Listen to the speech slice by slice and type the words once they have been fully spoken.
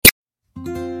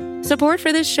Support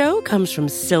for this show comes from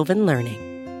Sylvan Learning.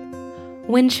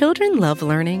 When children love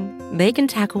learning, they can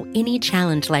tackle any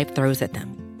challenge life throws at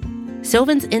them.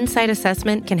 Sylvan's Insight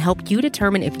Assessment can help you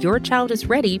determine if your child is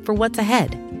ready for what's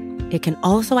ahead. It can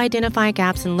also identify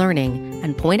gaps in learning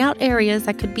and point out areas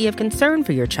that could be of concern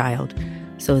for your child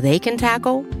so they can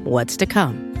tackle what's to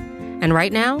come. And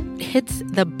right now, it's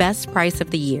the best price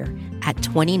of the year at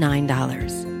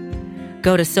 $29.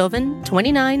 Go to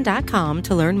sylvan29.com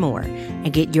to learn more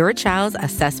and get your child's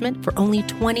assessment for only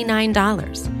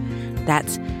 $29.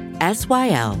 That's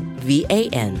SYLVAN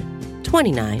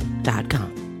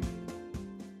 29.com.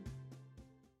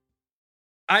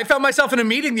 I found myself in a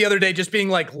meeting the other day just being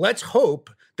like, let's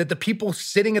hope that the people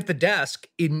sitting at the desk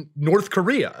in North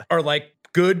Korea are like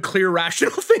good, clear,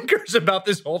 rational thinkers about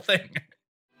this whole thing.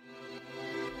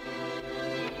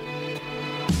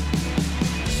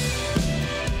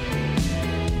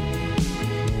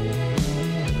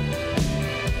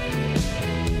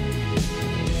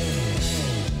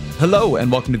 Hello,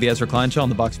 and welcome to the Ezra Klein Show on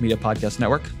the Vox Media Podcast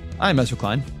Network. I'm Ezra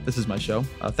Klein. This is my show.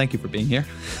 Thank you for being here.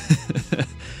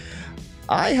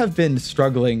 I have been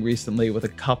struggling recently with a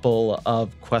couple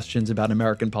of questions about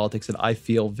American politics that I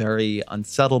feel very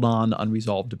unsettled on,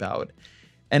 unresolved about.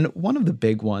 And one of the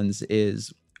big ones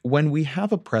is when we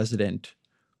have a president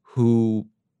who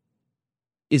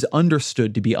is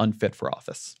understood to be unfit for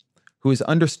office, who is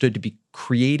understood to be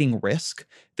creating risk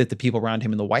that the people around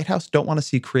him in the White House don't want to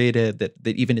see created, that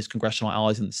even his congressional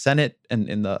allies in the Senate and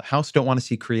in the House don't want to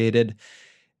see created.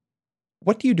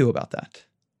 What do you do about that?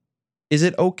 Is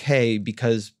it okay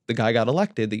because the guy got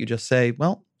elected that you just say,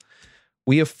 well,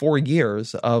 we have 4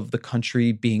 years of the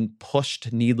country being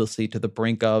pushed needlessly to the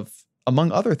brink of,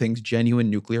 among other things, genuine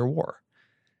nuclear war?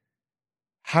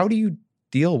 How do you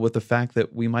deal with the fact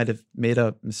that we might have made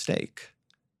a mistake?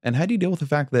 And how do you deal with the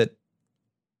fact that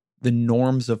the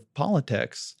norms of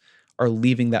politics are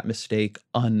leaving that mistake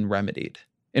unremedied?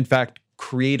 In fact,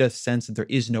 create a sense that there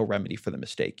is no remedy for the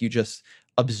mistake. You just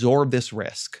absorb this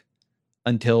risk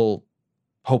until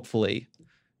hopefully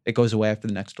it goes away after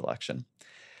the next election.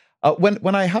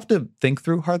 When I have to think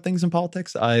through hard things in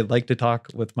politics, I like to talk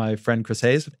with my friend Chris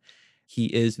Hayes. He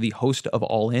is the host of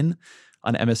All In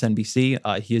on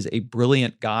MSNBC. He is a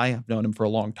brilliant guy. I've known him for a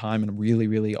long time and really,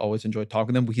 really always enjoyed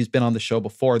talking to him. He's been on the show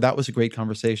before. That was a great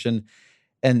conversation.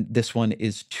 And this one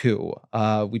is too.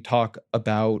 We talk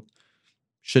about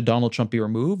should Donald Trump be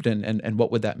removed and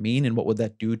what would that mean and what would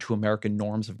that do to American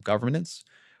norms of governance.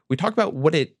 We talk about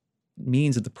what it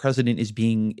means that the president is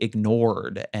being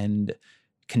ignored and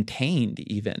contained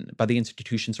even by the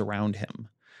institutions around him,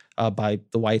 by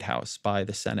the White House, by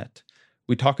the Senate.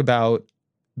 We talk about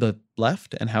the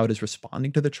left and how it is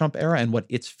responding to the Trump era and what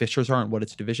its fissures are and what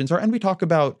its divisions are. And we talk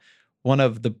about one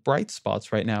of the bright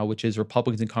spots right now, which is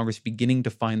Republicans in Congress beginning to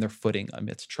find their footing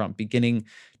amidst Trump, beginning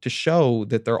to show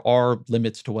that there are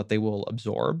limits to what they will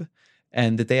absorb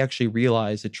and that they actually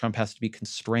realize that Trump has to be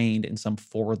constrained in some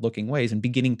forward-looking ways and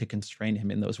beginning to constrain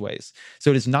him in those ways.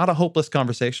 So it is not a hopeless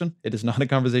conversation. It is not a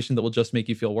conversation that will just make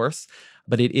you feel worse,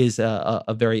 but it is a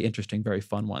very interesting, very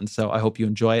fun one. So I hope you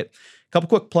enjoy it. A couple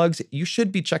quick plugs. You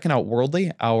should be checking out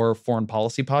Worldly, our foreign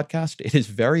policy podcast. It is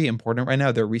very important right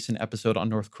now. Their recent episode on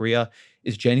North Korea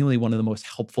is genuinely one of the most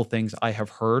helpful things I have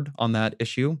heard on that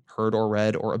issue, heard or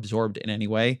read or absorbed in any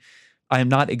way. I am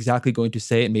not exactly going to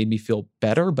say it made me feel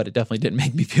better, but it definitely didn't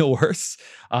make me feel worse.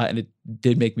 And it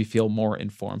did make me feel more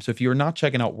informed. So if you're not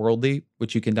checking out Worldly,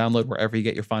 which you can download wherever you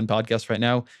get your fine podcasts right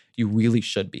now, you really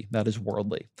should be. That is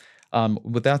Worldly.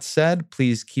 With that said,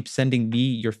 please keep sending me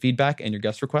your feedback and your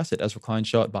guest requests at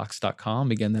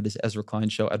EzraKleinShow@Vox.com. Again, that is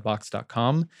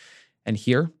EzraKleinShow@Vox.com. And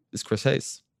here is Chris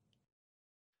Hayes.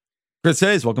 Chris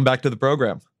Hayes, welcome back to the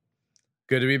program.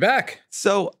 Good to be back.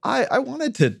 So I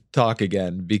wanted to talk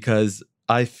again because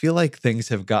I feel like things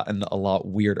have gotten a lot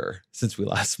weirder since we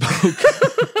last spoke.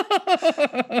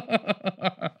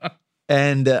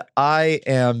 And I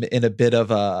am in a bit of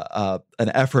an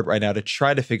effort right now to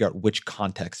try to figure out which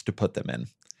context to put them in.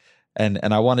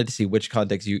 And I wanted to see which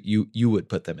context you would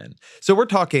put them in. So we're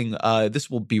talking, this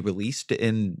will be released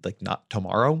in not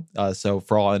tomorrow. So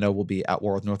for all I know, we'll be at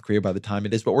war with North Korea by the time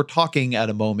it is. But we're talking at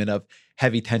a moment of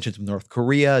heavy tensions with North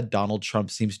Korea. Donald Trump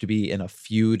seems to be in a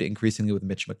feud increasingly with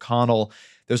Mitch McConnell.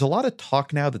 There's a lot of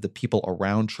talk now that the people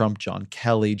around Trump, John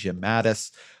Kelly, Jim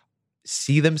Mattis,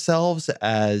 see themselves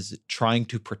as trying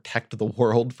to protect the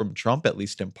world from Trump, at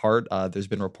least in part. There's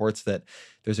been reports that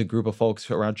there's a group of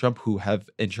folks around Trump who have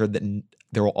ensured that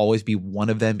there will always be one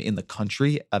of them in the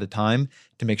country at a time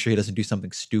to make sure he doesn't do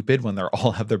something stupid when they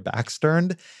all have their backs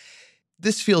turned.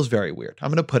 This feels very weird.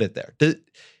 I'm going to put it there.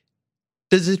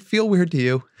 Does it feel weird to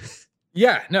you?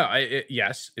 Yeah, no,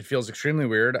 yes, it feels extremely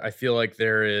weird. I feel like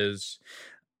there is,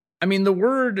 I mean, the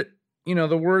word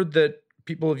that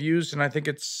people have used, and I think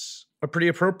it's a pretty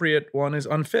appropriate one, is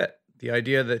unfit. The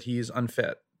idea that he's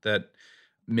unfit, that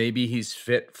maybe he's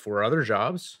fit for other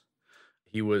jobs.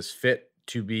 He was fit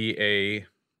to be a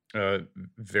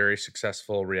very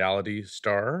successful reality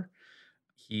star.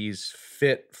 He's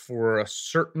fit for a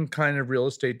certain kind of real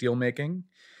estate deal making,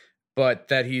 but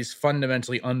that he's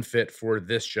fundamentally unfit for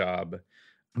this job,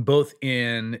 both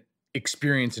in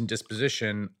experience and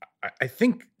disposition, I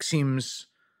think seems,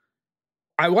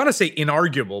 I want to say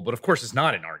inarguable, but of course it's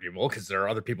not inarguable because there are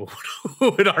other people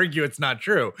who would argue it's not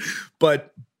true,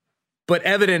 but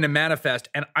evident and manifest.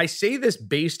 And I say this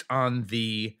based on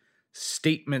the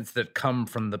statements that come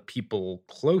from the people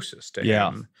closest to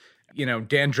him. You know,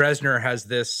 Dan Dresner has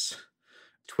this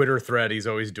Twitter thread he's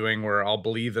always doing where I'll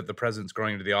believe that the president's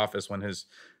going into the office when his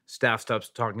staff stops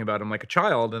talking about him like a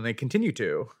child, and they continue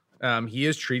to. He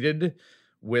is treated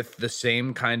with the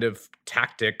same kind of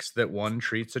tactics that one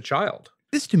treats a child.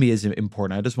 This to me is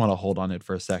important. I just want to hold on it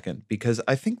for a second because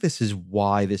I think this is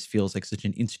why this feels like such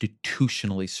an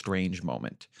institutionally strange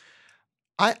moment.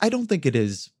 I don't think it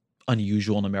is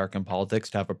unusual in American politics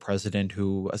to have a president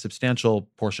who a substantial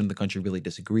portion of the country really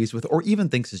disagrees with or even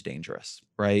thinks is dangerous,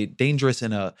 right? Dangerous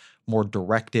in a more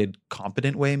directed,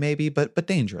 competent way maybe, but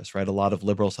dangerous, right? A lot of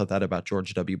liberals thought that about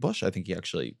George W. Bush. I think he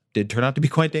actually did turn out to be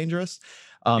quite dangerous.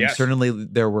 Yes. Certainly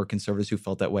there were conservatives who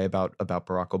felt that way about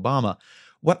Barack Obama.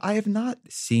 What I have not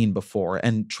seen before,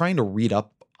 and trying to read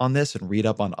up on this and read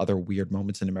up on other weird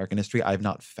moments in American history, I have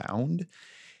not found,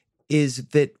 is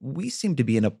that we seem to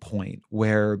be in a point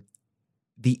where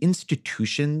the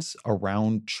institutions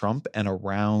around Trump and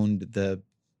around the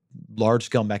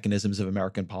large-scale mechanisms of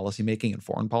American policymaking and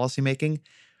foreign policymaking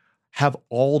have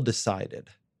all decided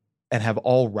and have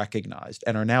all recognized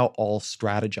and are now all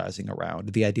strategizing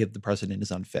around the idea that the president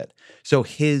is unfit. So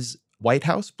his White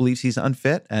House believes he's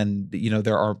unfit, and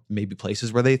there are maybe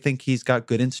places where they think he's got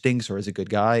good instincts or is a good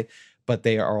guy, but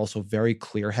they are also very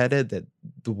clear-headed that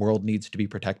the world needs to be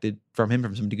protected from him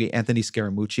from some degree. Anthony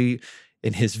Scaramucci,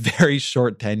 in his very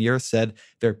short tenure, said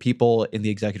there are people in the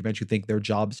executive branch who think their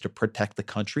job is to protect the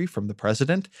country from the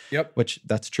president. Yep. Which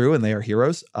that's true, and they are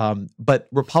heroes. But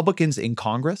Republicans in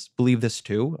Congress believe this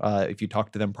too. If you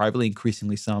talk to them privately,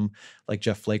 increasingly some, like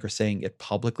Jeff Flake, are saying it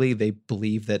publicly. They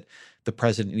believe that the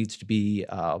president needs to be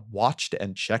watched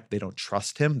and checked. They don't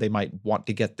trust him. They might want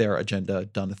to get their agenda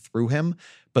done through him,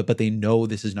 but they know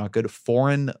this is not good.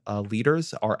 Foreign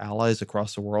leaders, our allies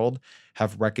across the world,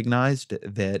 have recognized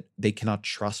that they cannot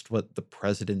trust what the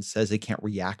president says. They can't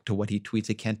react to what he tweets.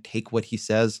 They can't take what he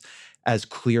says as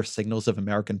clear signals of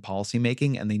American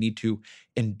policymaking, and they need to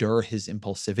endure his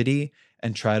impulsivity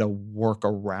and try to work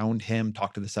around him,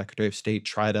 talk to the Secretary of State,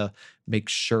 try to make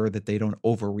sure that they don't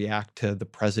overreact to the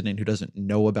president who doesn't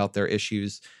know about their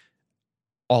issues,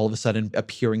 all of a sudden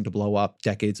appearing to blow up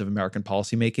decades of American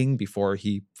policymaking before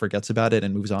he forgets about it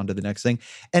and moves on to the next thing.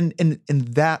 And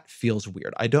that feels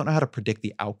weird. I don't know how to predict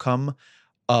the outcome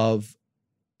of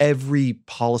every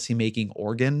policymaking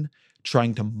organ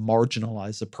trying to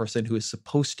marginalize a person who is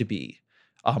supposed to be,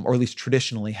 or at least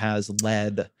traditionally has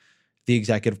led the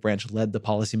executive branch, led the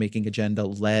policymaking agenda,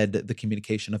 led the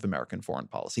communication of American foreign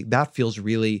policy. That feels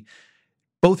really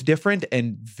both different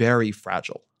and very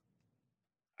fragile.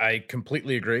 I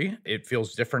completely agree. It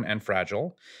feels different and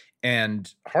fragile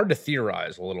and hard to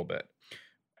theorize a little bit.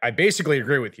 I basically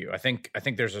agree with you. I think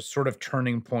there's a sort of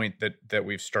turning point that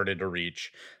we've started to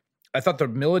reach. I thought the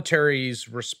military's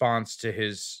response to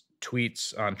his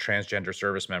tweets on transgender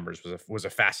service members was a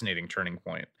fascinating turning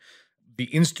point.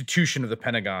 The institution of the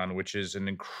Pentagon, which is an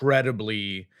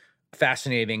incredibly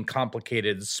fascinating,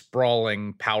 complicated,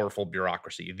 sprawling, powerful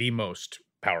bureaucracy, the most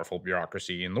powerful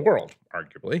bureaucracy in the world,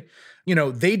 arguably.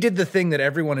 They did the thing that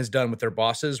everyone has done with their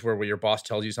bosses, where your boss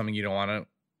tells you something you don't want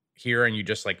to hear and you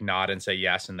just like nod and say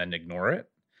yes and then ignore it,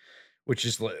 which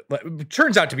is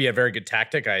turns out to be a very good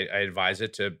tactic. I advise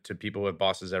it to people with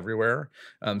bosses everywhere.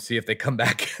 See if they come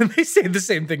back and they say the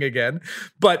same thing again.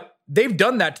 But they've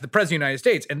done that to the president of the United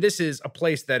States. And this is a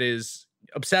place that is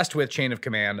obsessed with chain of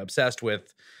command, obsessed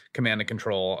with command and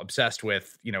control, obsessed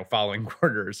with, following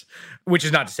orders, which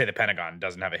is not to say the Pentagon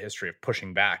doesn't have a history of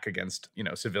pushing back against,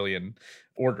 civilian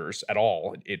orders at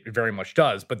all. It very much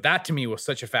does. But that to me was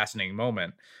such a fascinating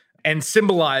moment and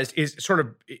symbolized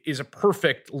is a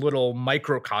perfect little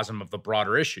microcosm of the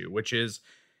broader issue, which is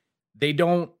they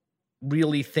don't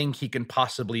really think he can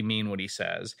possibly mean what he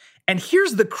says. And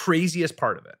here's the craziest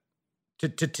part of it.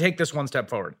 To take this one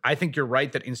step forward, I think you're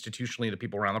right that institutionally the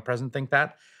people around the president think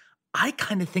that. I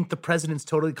kind of think the president's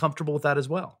totally comfortable with that as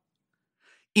well.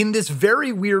 in this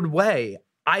very weird way,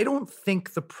 I don't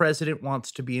think the president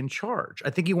wants to be in charge. I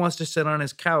think he wants to sit on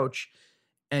his couch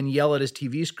and yell at his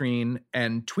TV screen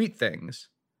and tweet things,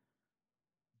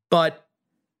 but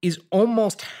is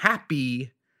almost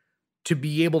happy to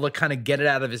be able to kind of get it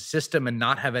out of his system and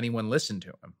not have anyone listen to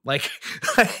him. Like,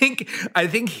 I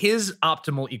think his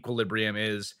optimal equilibrium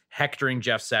is hectoring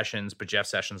Jeff Sessions, but Jeff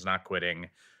Sessions not quitting,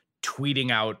 tweeting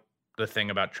out the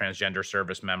thing about transgender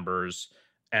service members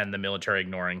and the military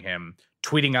ignoring him,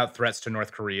 tweeting out threats to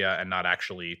North Korea and not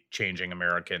actually changing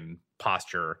American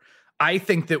posture. I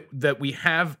think that we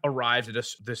have arrived at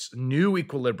this new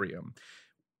equilibrium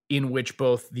in which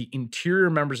both the interior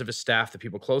members of his staff, the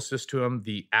people closest to him,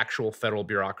 the actual federal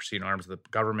bureaucracy and arms of the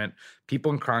government, people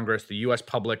in Congress, the U.S.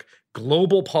 public,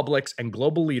 global publics, and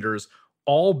global leaders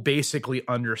all basically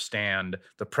understand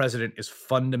the president is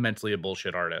fundamentally a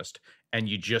bullshit artist, and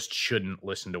you just shouldn't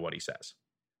listen to what he says.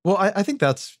 Well, I think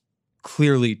that's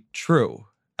clearly true,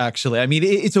 actually. I mean,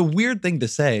 it's a weird thing to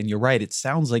say, and you're right. It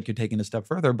sounds like you're taking a step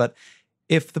further, but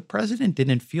if the president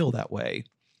didn't feel that way,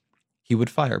 he would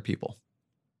fire people.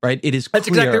 Right? It is clear. That's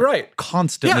exactly right.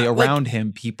 Constantly around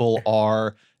him, people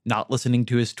are not listening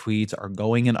to his tweets, are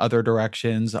going in other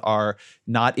directions, are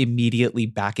not immediately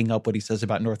backing up what he says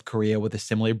about North Korea with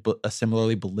a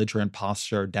similarly belligerent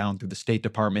posture down through the State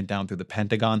Department, down through the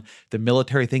Pentagon. The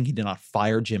military thing, he did not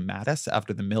fire Jim Mattis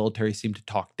after the military seemed to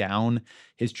talk down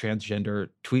his transgender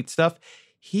tweet stuff.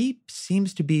 He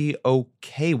seems to be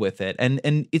okay with it. And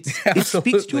it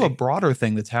speaks to a broader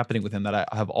thing that's happening with him that I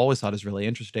have always thought is really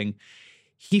interesting.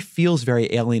 He feels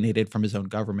very alienated from his own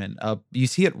government. You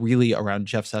see it really around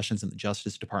Jeff Sessions and the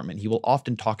Justice Department. He will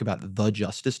often talk about the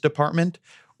Justice Department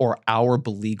or our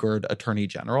beleaguered Attorney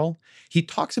General. He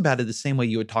talks about it the same way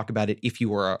you would talk about it if you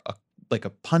were a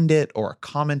pundit or a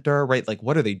commenter, right? Like,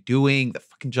 what are they doing? The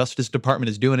fucking Justice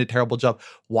Department is doing a terrible job.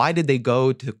 Why did they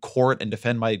go to court and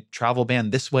defend my travel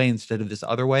ban this way instead of this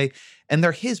other way? And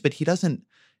they're his, but he doesn't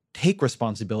take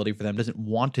responsibility for them, doesn't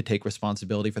want to take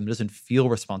responsibility for them, doesn't feel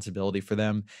responsibility for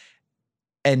them,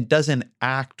 and doesn't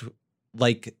act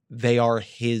like they are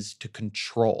his to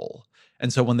control.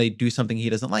 And so when they do something he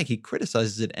doesn't like, he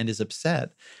criticizes it and is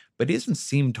upset, but he doesn't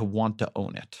seem to want to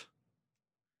own it.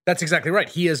 That's exactly right.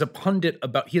 He is a pundit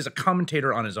he is a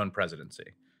commentator on his own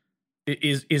presidency.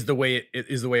 It is the way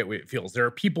it feels. There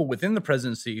are people within the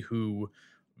presidency who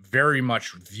very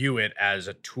much view it as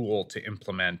a tool to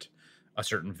implement a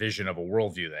certain vision of a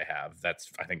worldview they have.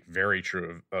 That's, I think, very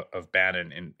true of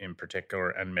Bannon in particular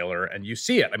and Miller. And you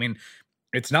see it. I mean,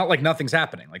 it's not like nothing's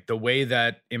happening. Like the way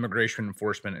that immigration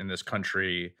enforcement in this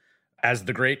country, as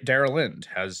the great Dara Lind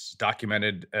has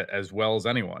documented as well as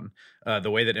anyone, the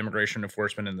way that immigration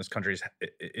enforcement in this country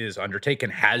is undertaken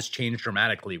has changed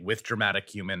dramatically with dramatic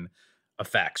human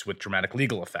effects, with dramatic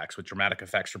legal effects, with dramatic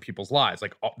effects for people's lives.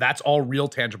 Like that's all real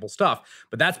tangible stuff,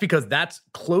 but that's because that's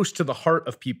close to the heart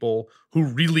of people who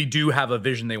really do have a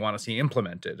vision they want to see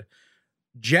implemented.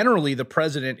 Generally, the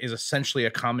president is essentially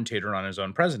a commentator on his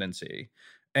own presidency,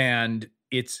 and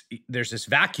there's this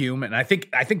vacuum, and I think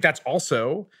that's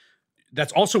also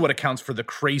what accounts for the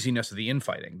craziness of the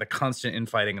infighting, the constant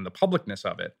infighting and the publicness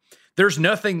of it. There's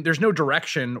no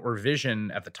direction or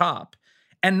vision at the top.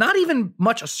 And not even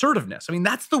much assertiveness. I mean,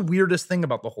 that's the weirdest thing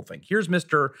about the whole thing. Here's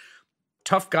Mr.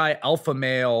 Tough guy, alpha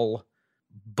male,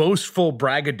 boastful,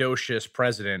 braggadocious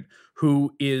president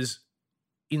who is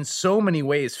in so many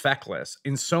ways feckless,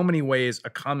 in so many ways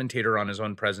a commentator on his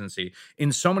own presidency,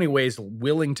 in so many ways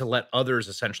willing to let others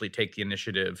essentially take the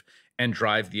initiative and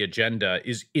drive the agenda,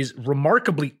 is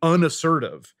remarkably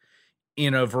unassertive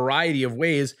in a variety of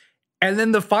ways. And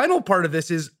then the final part of this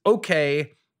is,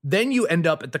 okay, then you end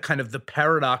up at the kind of the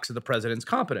paradox of the president's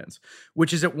competence,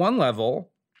 which is at one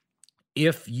level,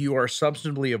 if you are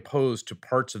substantively opposed to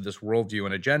parts of this worldview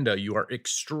and agenda, you are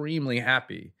extremely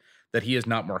happy that he is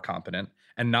not more competent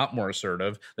and not more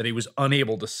assertive, that he was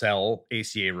unable to sell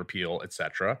ACA repeal,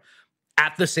 etc.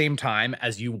 At the same time,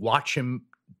 as you watch him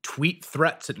tweet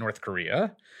threats at North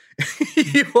Korea,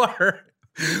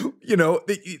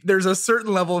 there's a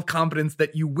certain level of competence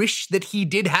that you wish that he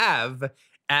did have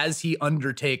as he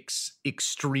undertakes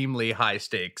extremely high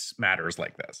stakes matters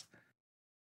like this.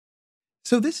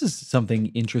 So this is something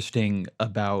interesting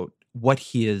about what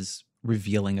he is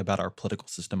revealing about our political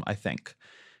system, I think.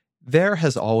 There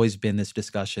has always been this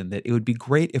discussion that it would be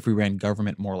great if we ran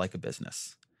government more like a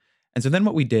business. And so then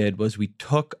what we did was we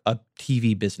took a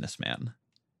TV businessman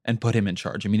and put him in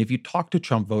charge. I mean, if you talk to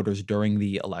Trump voters during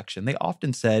the election, they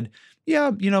often said,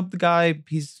 yeah, the guy,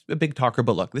 he's a big talker,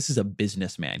 but look, this is a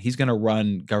businessman. He's going to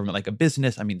run government like a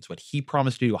business. I mean, it's what he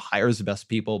promised to do, hires the best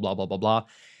people, blah, blah, blah, blah.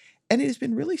 And it has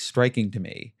been really striking to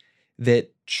me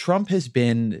that Trump has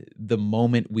been the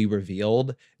moment we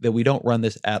revealed that we don't run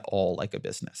this at all like a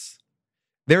business.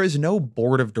 There is no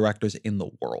board of directors in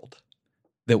the world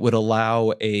that would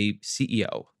allow a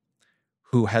CEO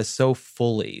who has so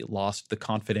fully lost the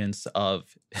confidence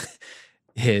of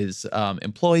his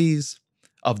employees,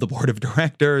 of the board of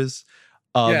directors,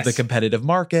 of the competitive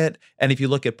market, and if you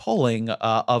look at polling,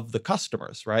 of the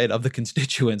customers, right, of the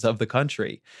constituents of the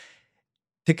country,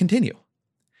 to continue.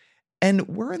 And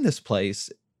we're in this place,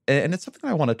 and it's something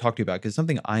I want to talk to you about because it's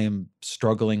something I am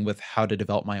struggling with how to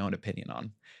develop my own opinion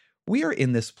on. We are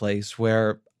in this place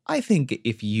where I think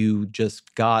if you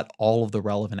just got all of the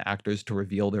relevant actors to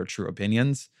reveal their true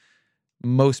opinions,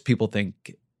 most people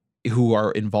think who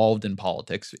are involved in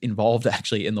politics, involved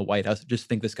actually in the White House, just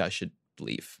think this guy should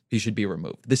leave. He should be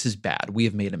removed. This is bad. We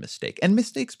have made a mistake. And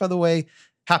mistakes, by the way,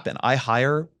 happen. I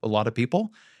hire a lot of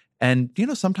people. And,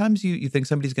 sometimes you think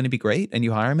somebody's going to be great and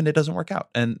you hire them and it doesn't work out.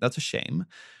 And that's a shame.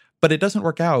 But it doesn't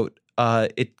work out.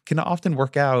 It can often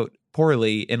work out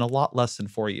poorly in a lot less than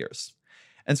 4 years.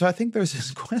 And so I think there's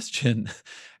this question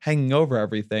hanging over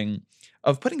everything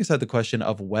of putting aside the question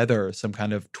of whether some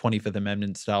kind of 25th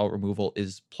Amendment style removal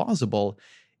is plausible.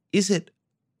 Is it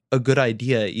a good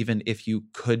idea even if you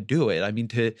could do it? I mean,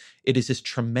 it is this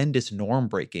tremendous norm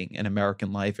breaking in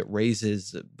American life. It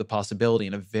raises the possibility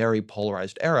in a very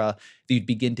polarized era that you'd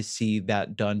begin to see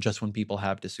that done just when people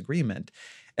have disagreement.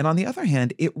 And on the other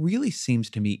hand, it really seems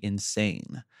to me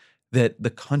insane that the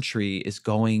country is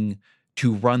going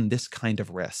to run this kind of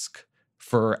risk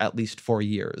for at least 4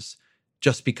 years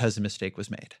just because a mistake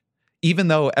was made. Even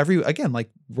though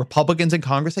Republicans in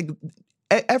Congress,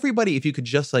 everybody, if you could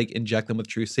just inject them with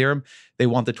truth serum, they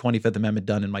want the 25th Amendment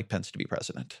done and Mike Pence to be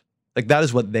president. That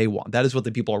is what they want. That is what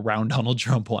the people around Donald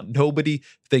Trump want. Nobody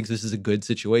thinks this is a good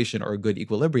situation or a good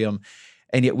equilibrium.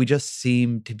 And yet we just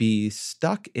seem to be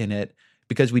stuck in it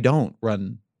because we don't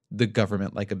run the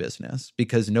government like a business,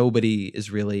 because nobody is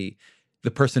really,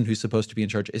 the person who's supposed to be in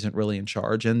charge isn't really in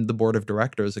charge. And the board of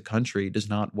directors, a country, does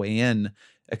not weigh in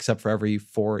except for every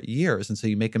 4 years. And so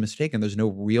you make a mistake and there's no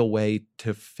real way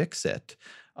to fix it,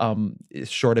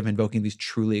 short of invoking these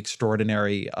truly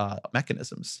extraordinary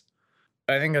mechanisms.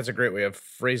 I think that's a great way of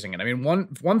phrasing it. I mean,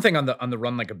 one thing on the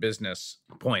run like a business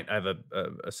point, I have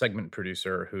a segment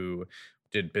producer who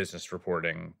did business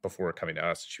reporting before coming to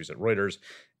us. She was at Reuters,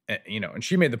 and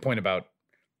she made the point about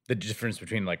the difference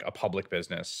between a public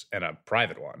business and a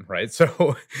private one, right?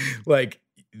 So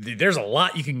there's a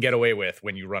lot you can get away with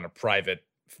when you run a private,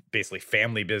 basically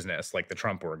family business like the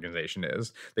Trump organization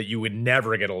is, that you would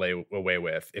never get away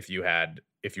with if you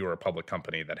were a public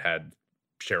company that had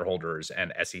shareholders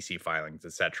and SEC filings,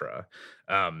 etc.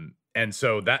 And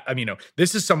so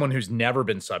this is someone who's never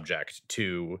been subject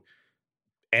to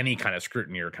any kind of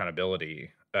scrutiny or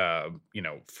accountability,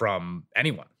 from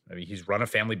anyone. I mean, he's run a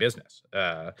family business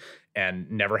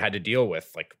and never had to deal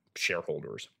with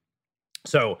shareholders.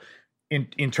 So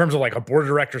in terms of a board of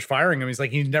directors firing him,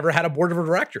 he's never had a board of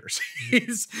directors.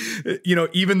 He's,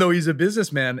 even though he's a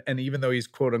businessman and even though he's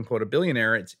quote unquote a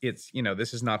billionaire, it's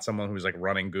this is not someone who's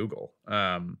running Google.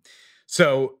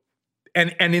 So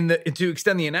to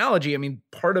extend the analogy, I mean,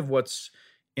 part of what's,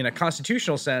 in a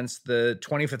constitutional sense, the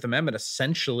 25th Amendment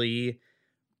essentially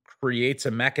creates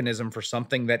a mechanism for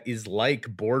something that is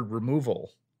like board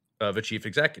removal of a chief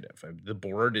executive. The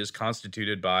board is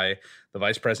constituted by the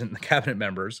vice president and the cabinet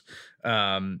members,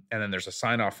 and then there's a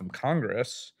sign off from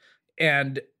Congress.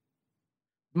 And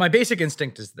my basic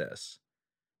instinct is this: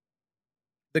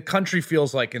 the country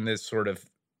feels like in this sort of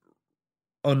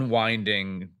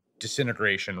unwinding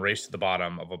disintegration, race to the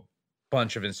bottom of a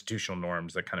bunch of institutional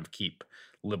norms that kind of keep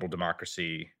liberal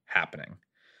democracy happening.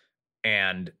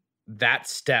 And that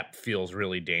step feels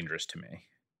really dangerous to me.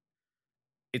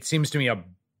 It seems to me a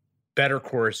better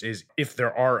course is, if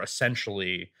there are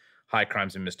essentially high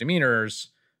crimes and misdemeanors,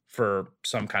 for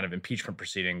some kind of impeachment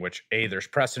proceeding, which A, there's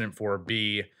precedent for,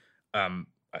 B,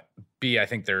 I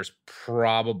think there's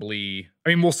probably,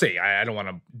 we'll see. I don't want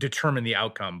to determine the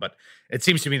outcome, but it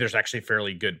seems to me there's actually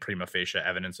fairly good prima facie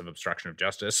evidence of obstruction of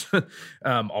justice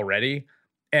already.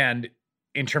 And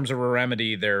in terms of a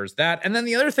remedy, there's that. And then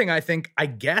the other thing I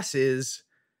guess is,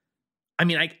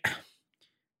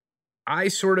 I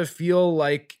sort of feel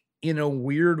like, in a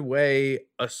weird way,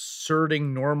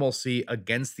 asserting normalcy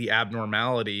against the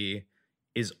abnormality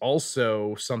is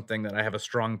also something that I have a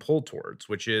strong pull towards,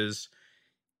 which is,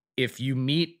 if you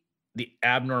meet the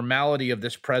abnormality of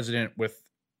this president with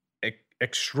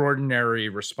extraordinary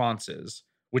responses,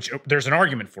 which there's an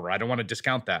argument for, I don't want to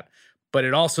discount that, but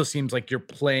it also seems like you're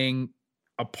playing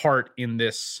a part in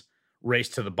this race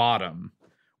to the bottom,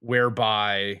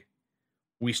 whereby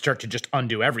we start to just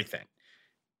undo everything.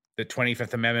 the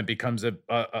 25th Amendment becomes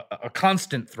a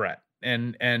constant threat.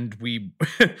 And we,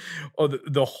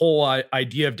 the whole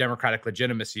idea of democratic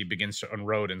legitimacy begins to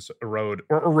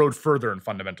erode further in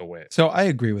fundamental ways. So I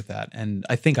agree with that, and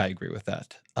I think I agree with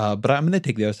that. But I'm going to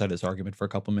take the other side of this argument for a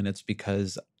couple minutes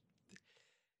because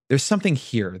there's something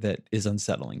here that is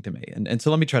unsettling to me. And so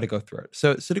let me try to go through it.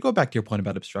 So to go back to your point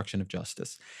about obstruction of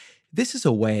justice, this is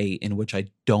a way in which I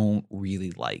don't really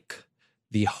like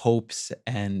the hopes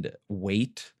and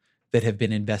weight that have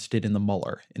been invested in the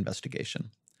Mueller investigation.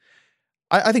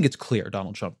 I think it's clear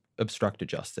Donald Trump obstructed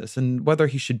justice, and whether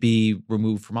he should be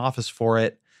removed from office for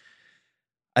it,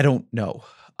 I don't know.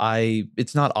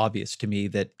 It's not obvious to me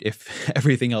that if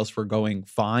everything else were going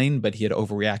fine, but he had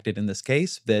overreacted in this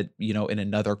case, that, in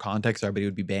another context, everybody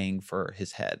would be baying for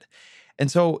his head. And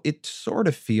so it sort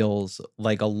of feels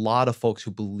like a lot of folks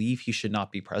who believe he should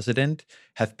not be president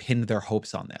have pinned their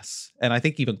hopes on this. And I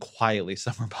think even quietly,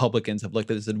 some Republicans have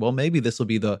looked at this and said, well, maybe this will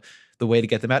be the way to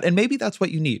get them out. And maybe that's what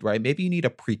you need, right? Maybe you need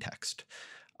a pretext.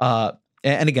 And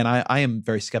again, I am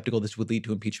very skeptical this would lead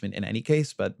to impeachment in any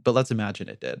case, but let's imagine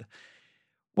it did.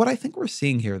 What I think we're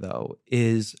seeing here, though,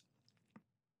 is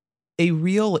a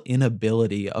real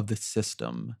inability of the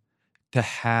system to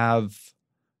have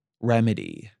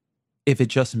remedy if it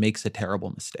just makes a terrible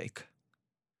mistake.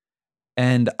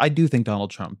 And I do think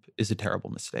Donald Trump is a terrible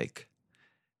mistake.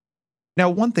 Now,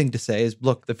 one thing to say is,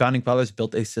 look, the Founding Fathers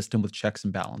built a system with checks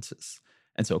and balances.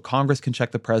 And so Congress can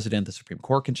check the president, the Supreme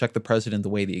Court can check the president, the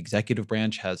way the executive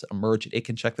branch has emerged, it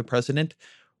can check the president.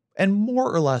 And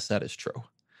more or less that is true.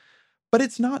 But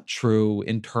it's not true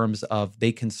in terms of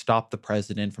they can stop the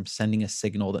president from sending a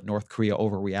signal that North Korea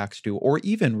overreacts to, or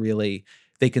even really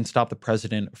they can stop the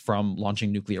president from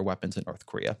launching nuclear weapons in North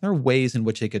Korea. There are ways in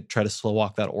which they could try to slow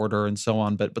walk that order and so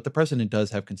on, but the president does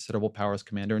have considerable power as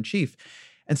commander-in-chief.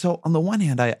 And so on the one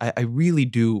hand, I really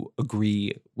do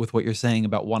agree with what you're saying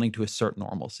about wanting to assert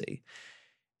normalcy.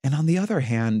 And on the other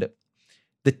hand,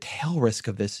 the tail risk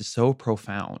of this is so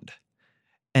profound.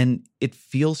 And it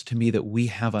feels to me that we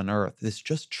have unearthed this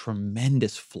just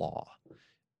tremendous flaw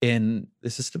in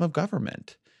the system of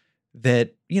government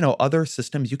that, other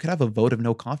systems, you could have a vote of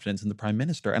no confidence in the prime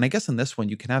minister. And I guess in this one,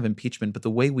 you can have impeachment, but the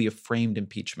way we have framed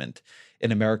impeachment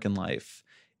in American life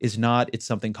is not it's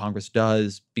something Congress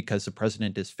does because the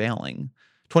president is failing.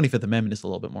 25th Amendment is a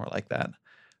little bit more like that.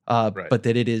 Right. But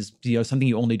that it is, something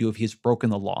you only do if he's broken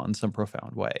the law in some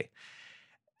profound way.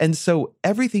 And so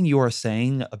everything you are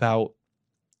saying about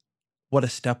what a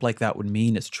step like that would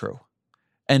mean is true.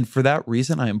 And for that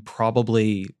reason, I am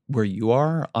probably where you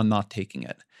are on not taking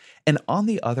it. And on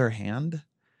the other hand,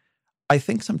 I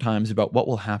think sometimes about what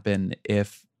will happen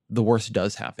if the worst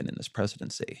does happen in this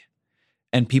presidency.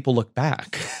 And people look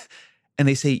back and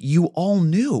they say, you all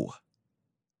knew.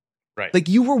 Right. Like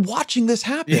you were watching this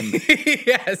happen.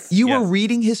 Yes. You were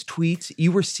reading his tweets.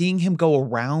 You were seeing him go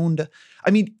around.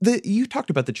 I mean, you talked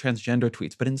about the transgender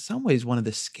tweets, but in some ways, one of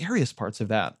the scariest parts of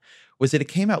that was that it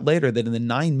came out later that in the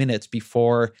 9 minutes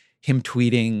before him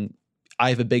tweeting, I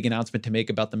have a big announcement to make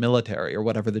about the military or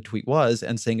whatever the tweet was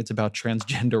and saying it's about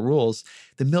transgender rules,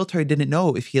 the military didn't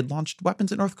know if he had launched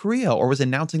weapons at North Korea or was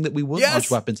announcing that we would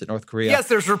launch weapons at North Korea. Yes,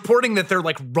 there's reporting that they're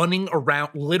like running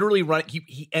around, literally running.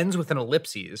 He ends with an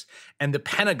ellipses and the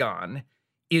Pentagon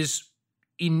is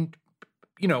in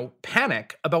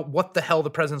panic about what the hell the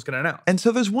president's going to announce. And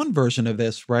so there's one version of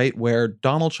this, right, where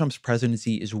Donald Trump's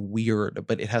presidency is weird,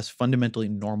 but it has fundamentally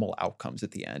normal outcomes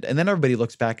at the end. And then everybody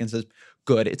looks back and says,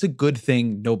 good, it's a good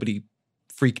thing nobody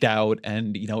freaked out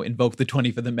and, invoked the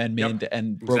 25th Amendment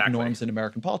and broke norms in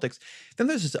American politics. Then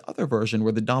there's this other version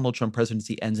where the Donald Trump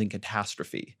presidency ends in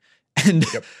catastrophe and,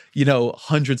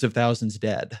 hundreds of thousands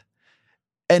dead.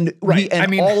 And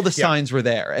all the signs were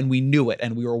there and we knew it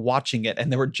and we were watching it. And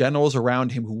there were generals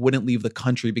around him who wouldn't leave the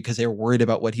country because they were worried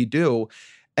about what he'd do.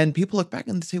 And people look back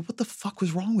and say, what the fuck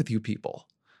was wrong with you people?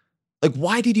 Like,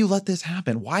 why did you let this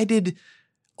happen? Why did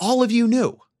all of you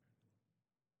knew?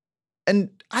 And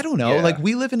I don't know, like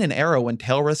we live in an era when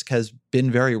tail risk has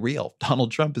been very real.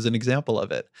 Donald Trump is an example of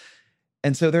it.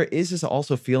 And so there is this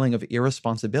also feeling of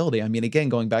irresponsibility. I mean, again,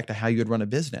 going back to how you'd run a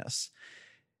business.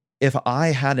 If I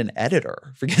had an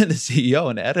editor, forget the CEO,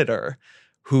 an editor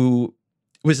who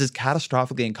was as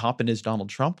catastrophically incompetent as Donald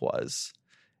Trump was,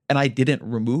 and I didn't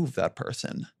remove that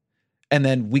person, and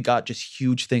then we got just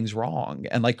huge things wrong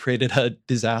and like created a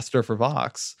disaster for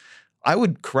Vox, I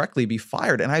would correctly be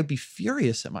fired and I'd be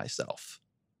furious at myself.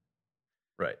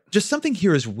 Right. Just something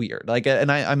here is weird. Like,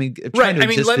 and I mean, right. I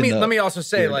mean, let me also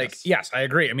say, like, yes, I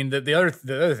agree. I mean, the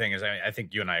other thing is, I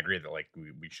think you and I agree that like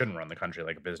we shouldn't run the country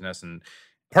like a business, and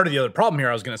part of the other problem here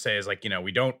I was going to say is like,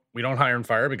 we don't hire and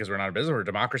fire because we're not a business, we're a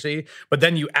democracy. But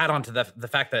then you add on to the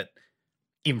fact that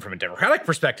even from a Democratic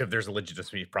perspective, there's a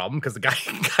legitimacy problem because the guy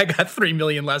got 3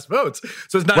 million less votes.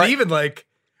 So it's not even like,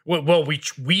 well,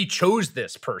 we chose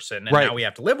this person and now we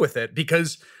have to live with it,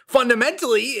 because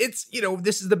fundamentally it's,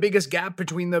 this is the biggest gap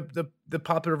between the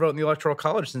popular vote and the Electoral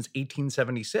College since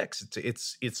 1876.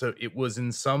 It was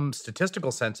in some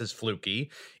statistical senses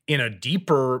fluky, in a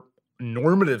deeper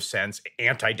normative sense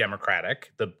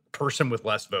anti-democratic. The person with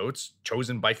less votes,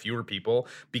 chosen by fewer people,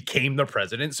 became the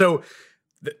president. So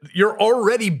you're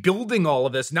already building all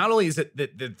of this. Not only is it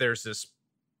that there's this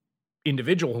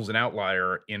individual who's an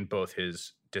outlier in both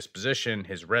his disposition,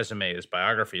 his resume, his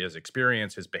biography, his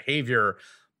experience, his behavior,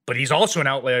 but he's also an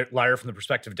outlier from the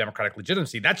perspective of democratic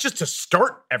legitimacy. That's just to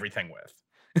start everything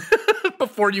with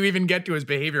before you even get to his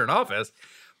behavior in office.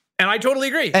 And I totally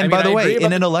agree. And by the way,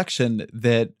 in an election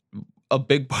that a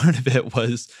big part of it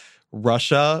was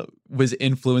Russia was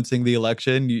influencing the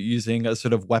election using a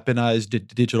sort of weaponized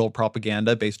digital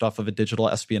propaganda based off of a digital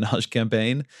espionage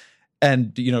campaign.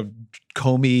 And,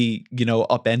 Comey,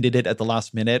 upended it at the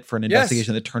last minute for an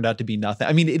investigation that turned out to be nothing.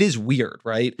 I mean, it is weird,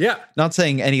 right? Yeah. Not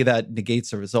saying any of that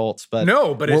negates the results, but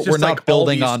no, but it's just we're not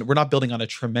building on a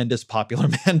tremendous popular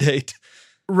mandate.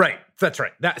 Right. That's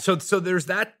right. So there's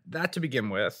that to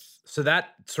begin with. So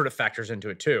that sort of factors into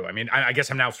it too. I mean, I guess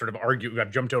I'm now sort of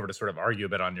I've jumped over to sort of argue a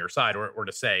bit on your side, or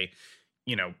to say,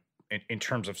 in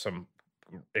terms of some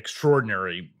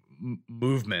extraordinary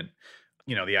movement,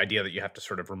 the idea that you have to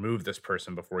sort of remove this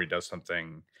person before he does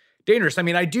something dangerous. I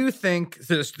mean, I do think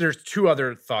there's three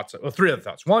other thoughts.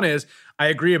 One is, I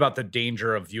agree about the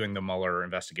danger of viewing the Mueller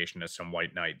investigation as some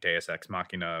white knight deus ex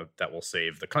machina that will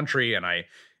save the country. And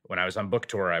when I was on book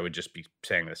tour, I would just be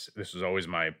saying this was always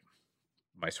my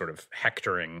sort of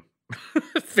hectoring,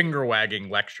 finger wagging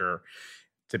lecture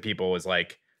to people, was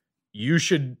like, you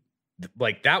should,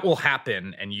 like, that will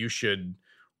happen, and you should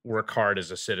work hard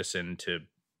as a citizen to,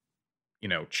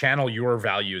 channel your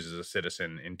values as a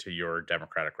citizen into your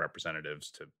democratic representatives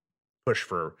to push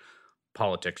for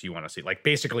politics you want to see. Like,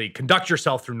 basically conduct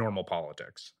yourself through normal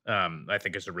politics. I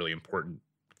think is a really important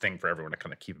thing for everyone to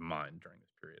kind of keep in mind during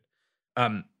this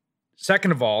period.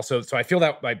 Second of all, so I feel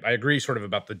that I agree sort of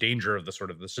about the danger of the sort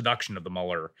of the seduction of the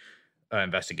Mueller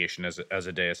investigation as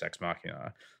a deus ex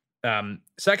machina.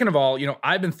 Second of all,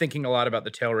 I've been thinking a lot about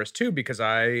the tail risk too, because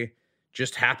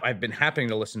I've been happening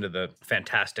to listen to the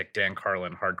fantastic Dan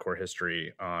Carlin hardcore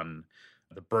history on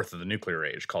the birth of the nuclear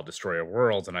age called Destroyer of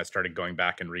Worlds. And I started going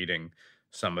back and reading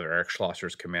some of Eric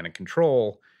Schlosser's Command and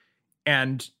Control.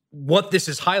 And what this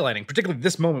is highlighting, particularly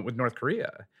this moment with North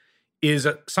Korea, is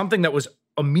something that was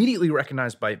immediately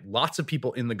recognized by lots of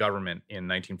people in the government in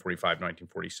 1945,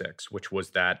 1946, which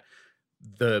was that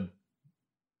the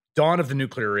dawn of the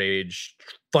nuclear age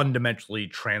fundamentally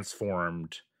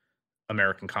transformed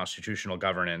American constitutional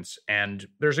governance, and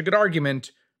there's a good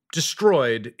argument,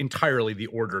 destroyed entirely the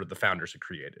order the founders had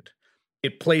created.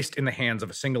 It placed in the hands of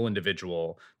a single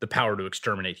individual the power to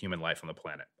exterminate human life on the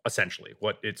planet, essentially.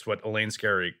 It's what Elaine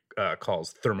Scarry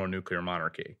calls thermonuclear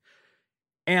monarchy.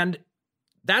 And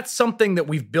that's something that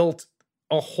we've built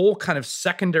a whole kind of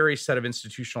secondary set of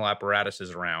institutional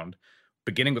apparatuses around,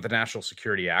 beginning with the National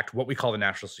Security Act, what we call the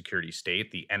National Security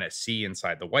State, the NSC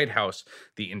inside the White House,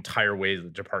 the entire way the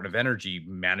Department of Energy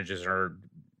manages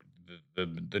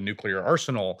the nuclear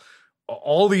arsenal.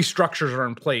 All these structures are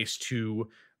in place to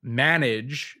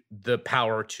manage the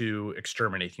power to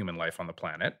exterminate human life on the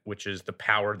planet, which is the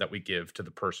power that we give to the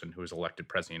person who is elected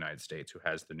president of the United States, who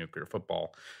has the nuclear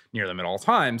football near them at all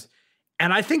times.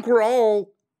 And I think we're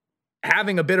all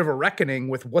having a bit of a reckoning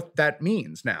with what that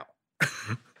means now.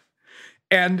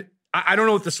 And I don't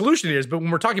know what the solution is, but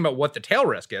when we're talking about what the tail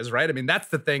risk is, right? I mean, that's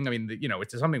the thing. I mean,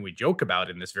 it's something we joke about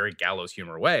in this very gallows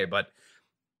humor way, but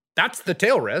that's the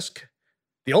tail risk,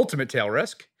 the ultimate tail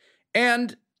risk.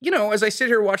 And, as I sit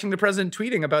here watching the president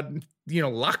tweeting about,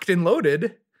 locked and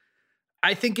loaded,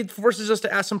 I think it forces us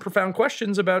to ask some profound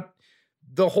questions about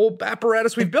the whole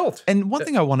apparatus we've built. And one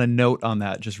thing I want to note on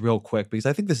that just real quick, because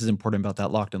I think this is important about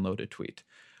that locked and loaded tweet.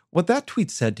 What that tweet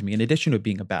said to me, in addition to it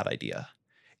being a bad idea,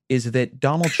 is that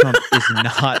Donald Trump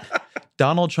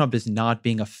is not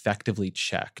being effectively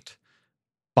checked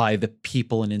by the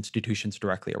people and institutions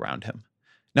directly around him.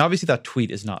 Now, obviously, that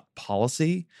tweet is not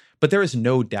policy, but there is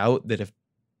no doubt that if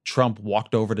Trump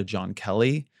walked over to John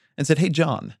Kelly and said, "Hey,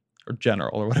 John," or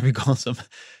General, or whatever he calls him,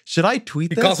 "should I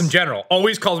tweet this?" He calls him General.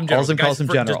 Always calls him General. Calls him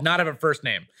General. Does not have a first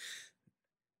name.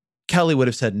 Kelly would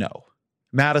have said no.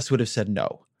 Mattis would have said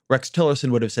no. Rex Tillerson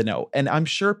would have said no. And I'm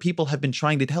sure people have been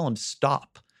trying to tell him,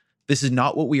 stop. This is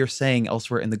not what we are saying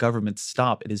elsewhere in the government.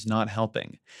 Stop. It is not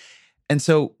helping. And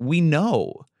so we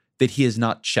know that he is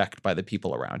not checked by the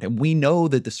people around him. We know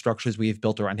that the structures we have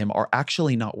built around him are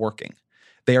actually not working.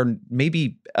 They are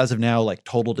maybe, as of now, like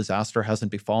total disaster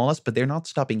hasn't befallen us, but they're not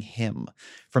stopping him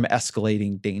from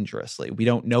escalating dangerously. We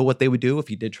don't know what they would do if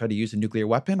he did try to use a nuclear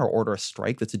weapon or order a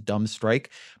strike. That's a dumb strike.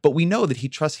 But we know that he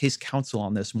trusts his counsel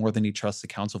on this more than he trusts the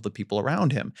counsel of the people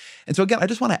around him. And so again, I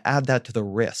just want to add that to the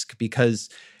risk, because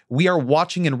we are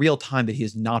watching in real time that he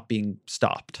is not being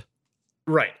stopped.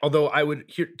 Right. Although I would,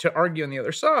 to argue on the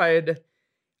other side,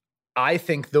 I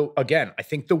think I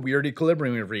think the weird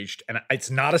equilibrium we've reached, and it's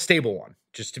not a stable one,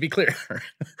 just to be clear,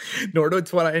 nor do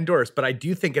it's what I endorse, but I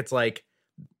do think it's like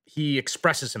he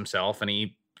expresses himself and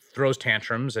he throws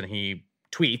tantrums and he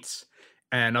tweets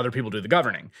and other people do the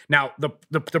governing. Now,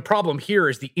 the problem here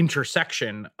is the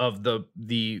intersection of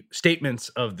the statements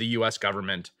of the US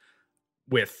government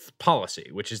with policy,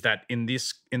 which is that in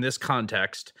this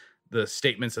context, the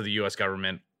statements of the US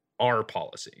government are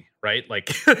policy, right? Like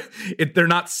they're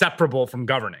not separable from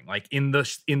governing. Like in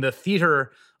the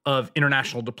theater of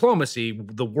international diplomacy,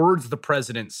 the words the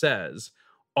president says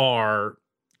are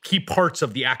key parts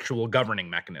of the actual governing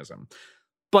mechanism.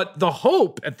 But the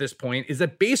hope at this point is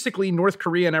that basically North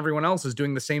Korea and everyone else is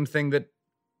doing the same thing that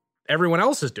everyone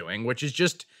else is doing, which is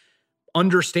just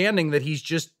understanding that he's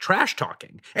just trash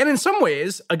talking. And in some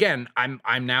ways, again,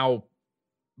 I'm now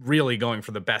really going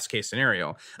for the best case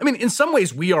scenario. I mean, in some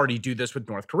ways, we already do this with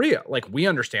North Korea. Like, we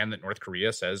understand that North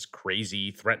Korea says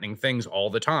crazy, threatening things all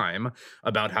the time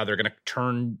about how they're going to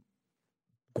turn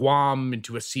Guam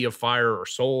into a sea of fire or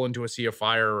Seoul into a sea of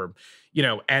fire, or,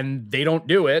 and they don't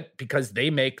do it because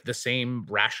they make the same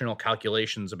rational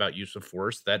calculations about use of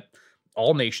force that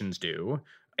all nations do.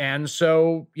 And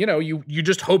so, you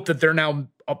just hope that they're now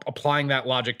applying that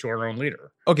logic to our own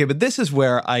leader. Okay, but this is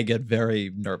where I get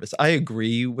very nervous. I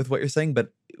agree with what you're saying,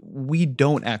 but we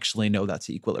don't actually know that's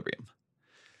the equilibrium.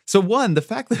 So one, the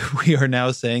fact that we are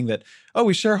now saying that,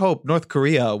 we sure hope North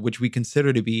Korea, which we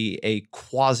consider to be a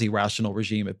quasi-rational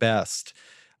regime at best,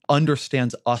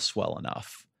 understands us well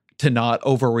enough to not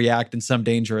overreact in some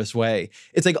dangerous way.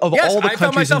 It's like, of all the countries in the world— I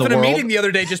found myself in a meeting the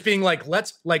other day just being like,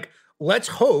 let's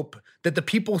hope that the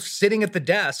people sitting at the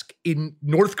desk in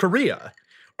North Korea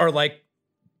are like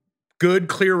good,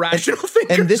 clear, rational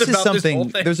thinkers. And this is about something, this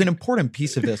whole thing. There's an important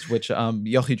piece of this, which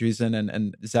Yochi Dreesen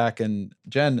and Zach and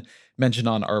Jen mentioned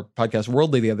on our podcast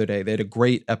Worldly the other day. They had a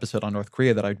great episode on North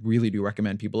Korea that I really do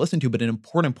recommend people listen to. But an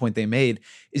important point they made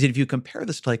is that if you compare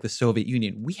this to like the Soviet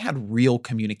Union, we had real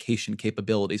communication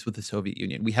capabilities with the Soviet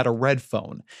Union. We had a red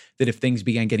phone that if things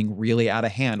began getting really out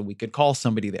of hand, we could call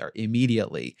somebody there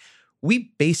immediately.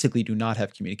 We basically do not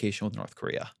have communication with North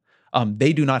Korea.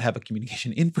 They do not have a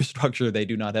communication infrastructure. They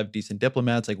do not have decent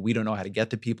diplomats. Like, we don't know how to get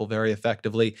to people very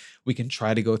effectively. We can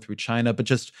try to go through China. But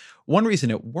just one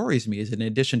reason it worries me is, in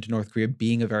addition to North Korea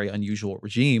being a very unusual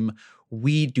regime,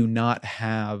 we do not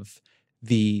have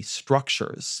the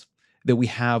structures that we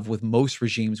have with most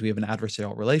regimes we have an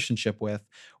adversarial relationship with,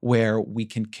 where we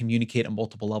can communicate at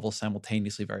multiple levels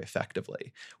simultaneously very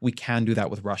effectively. We can do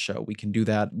that with Russia. We can do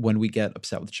that when we get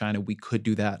upset with China. We could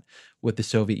do that with the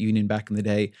Soviet Union back in the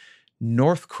day.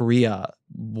 North Korea,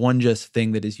 one just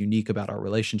thing that is unique about our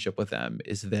relationship with them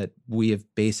is that we have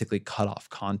basically cut off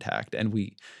contact, and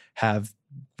we have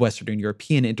Western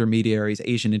European intermediaries,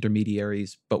 Asian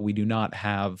intermediaries, but we do not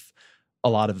have a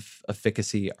lot of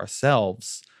efficacy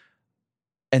ourselves.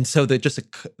 And so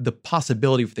the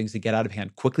possibility for things to get out of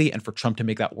hand quickly and for Trump to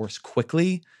make that worse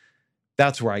quickly,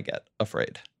 that's where I get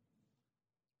afraid.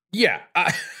 Yeah.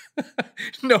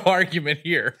 No argument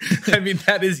here. I mean,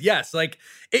 that is, yes. Like,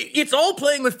 it's all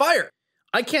playing with fire.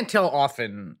 I can't tell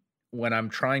often when I'm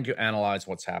trying to analyze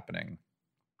what's happening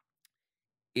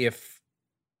if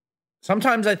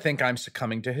sometimes I think I'm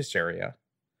succumbing to hysteria.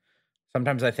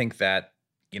 Sometimes I think that,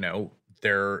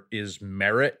 there is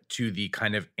merit to the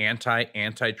kind of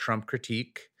anti-Trump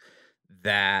critique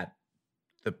that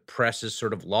the press has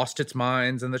sort of lost its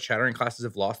minds and the chattering classes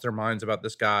have lost their minds about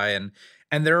this guy.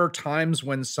 And there are times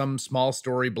when some small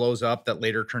story blows up that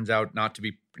later turns out not to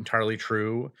be entirely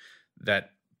true,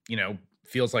 that,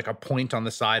 feels like a point on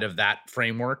the side of that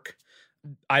framework.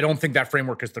 I don't think that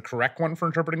framework is the correct one for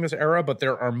interpreting this era, but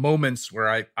there are moments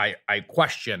where I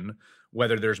question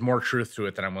whether there's more truth to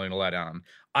it than I'm willing to let on.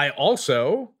 I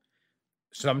also,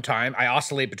 sometimes I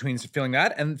oscillate between feeling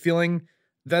that and feeling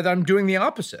that I'm doing the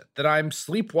opposite, that I'm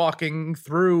sleepwalking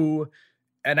through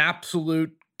an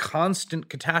absolute constant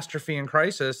catastrophe and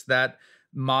crisis, that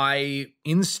my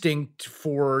instinct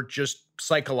for just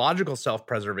psychological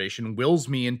self-preservation wills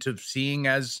me into seeing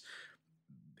as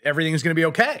everything is going to be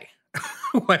okay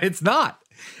when it's not.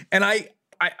 And I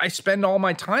I spend all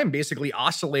my time basically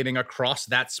oscillating across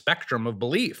that spectrum of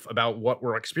belief about what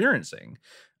we're experiencing,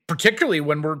 particularly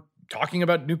when we're talking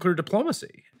about nuclear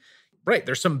diplomacy. Right.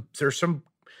 There's some,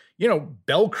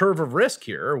 bell curve of risk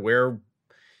here where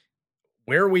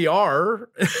we are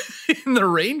in the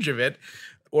range of it,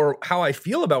 or how I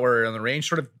feel about where we're in the range,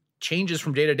 sort of changes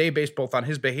from day to day based both on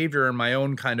his behavior and my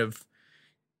own kind of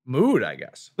mood, I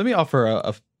guess. Let me offer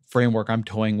a framework I'm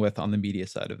toying with on the media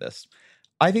side of this.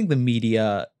 I think the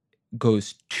media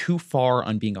goes too far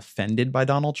on being offended by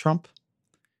Donald Trump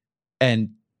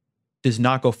and does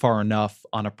not go far enough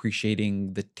on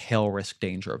appreciating the tail risk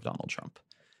danger of Donald Trump.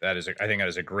 I think that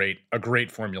is a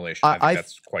great formulation. I think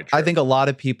that's quite true. I think a lot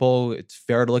of people, it's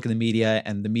fair to look at the media,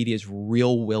 and the media is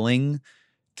real willing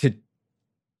to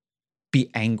be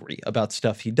angry about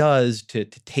stuff he does, to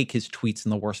take his tweets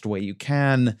in the worst way you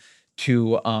can,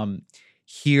 to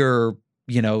hear,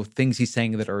 things he's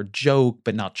saying that are a joke,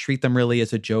 but not treat them really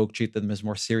as a joke, treat them as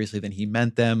more seriously than he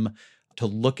meant them, to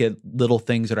look at little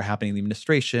things that are happening in the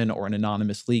administration or an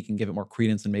anonymous leak and give it more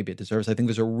credence than maybe it deserves. I think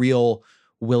there's a real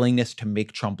willingness to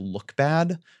make Trump look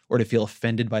bad or to feel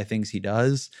offended by things he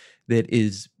does that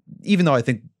is, even though I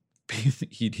think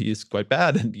he is quite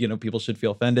bad and, people should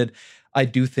feel offended, I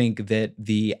do think that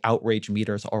the outrage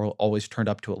meters are always turned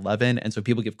up to 11. And so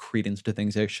people give credence to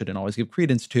things they shouldn't always give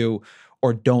credence to,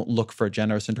 or don't look for a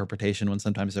generous interpretation when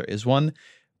sometimes there is one.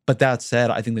 But that said,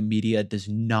 I think the media does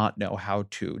not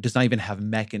even have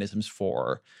mechanisms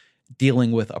for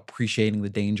dealing with appreciating the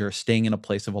danger, staying in a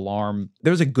place of alarm.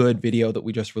 There was a good video that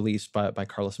we just released by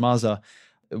Carlos Maza,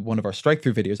 one of our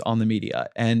strike-through videos on the media.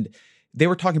 And they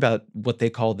were talking about what they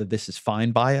call the "this is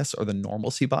fine" bias, or the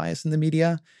normalcy bias in the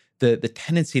media, the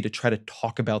tendency to try to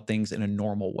talk about things in a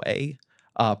normal way,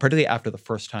 particularly after the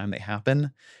first time they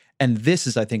happen. And this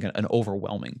is, I think, an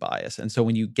overwhelming bias. And so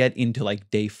when you get into like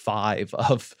day 5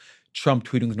 of Trump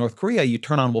tweeting with North Korea, you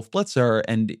turn on Wolf Blitzer,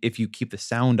 and if you keep the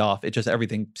sound off,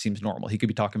 everything seems normal. He could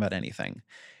be talking about anything.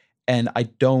 And I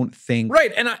don't think...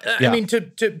 Right. And I mean,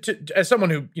 to as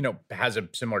someone who, has a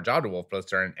similar job to Wolf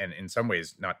Blitzer and in some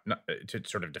ways not to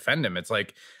sort of defend him, it's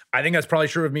like, I think that's probably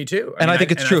true of me too. I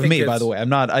think it's true of me, by the way. I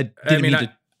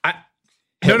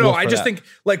just think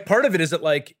like part of it is that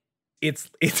like, it's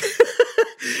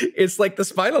it's like the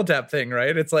Spinal Tap thing,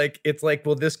 right? It's like,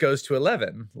 well, this goes to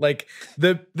 11. Like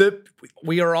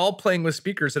we are all playing with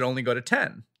speakers that only go to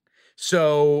 10.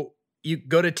 So you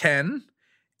go to 10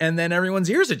 and then everyone's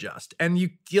ears adjust and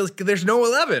there's no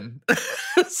 11.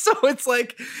 So it's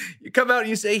like you come out and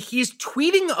you say, he's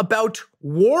tweeting about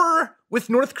war with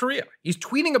North Korea. He's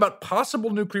tweeting about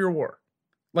possible nuclear war.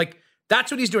 Like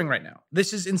that's what he's doing right now.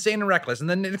 This is insane and reckless. And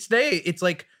then the next day it's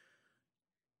like,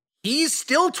 he's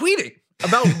still tweeting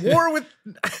about war with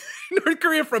North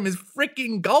Korea from his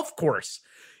freaking golf course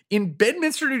in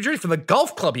Bedminster, New Jersey, from the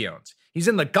golf club he owns. He's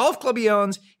in the golf club he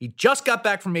owns. He just got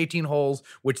back from 18 holes,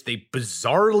 which they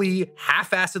bizarrely,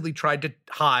 half-assedly tried to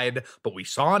hide, but we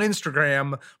saw on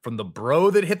Instagram from the bro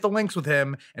that hit the links with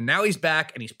him, and now he's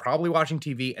back, and he's probably watching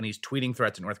TV, and he's tweeting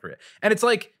threats to North Korea. And it's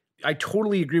like, I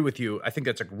totally agree with you. I think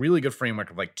that's a really good framework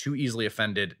of like too easily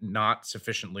offended, not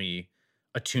sufficiently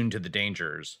attuned to the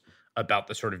dangers about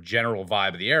the sort of general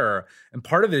vibe of the era. And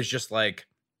part of it is just like,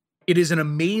 it is an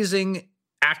amazing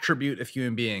attribute of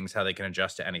human beings, how they can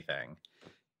adjust to anything.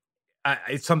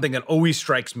 It's something that always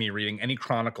strikes me reading any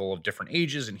chronicle of different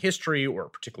ages in history, or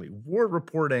particularly war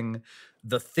reporting.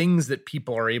 The things that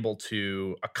people are able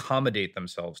to accommodate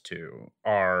themselves to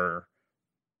are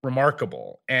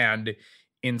remarkable. And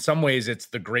in some ways, it's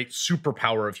the great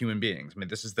superpower of human beings. I mean,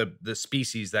 this is the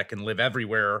species that can live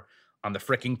everywhere on the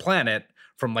fricking planet,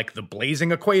 from like the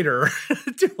blazing equator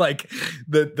to like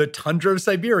the tundra of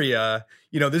Siberia.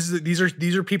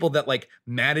 These are people that like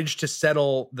managed to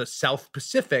settle the South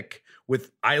Pacific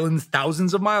with islands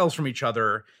thousands of miles from each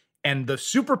other. And the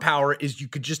superpower is you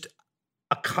could just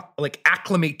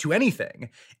acclimate to anything.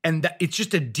 And that it's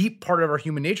just a deep part of our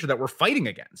human nature that we're fighting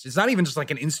against. It's not even just like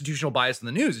an institutional bias in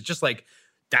the news. It's just like,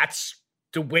 that's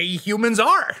the way humans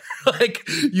are. Like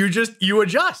you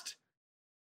adjust.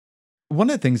 One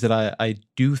of the things that I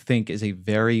do think is a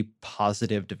very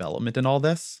positive development in all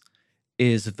this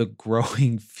is the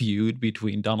growing feud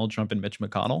between Donald Trump and Mitch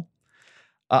McConnell.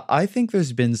 I think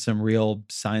there's been some real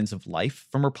signs of life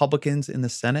from Republicans in the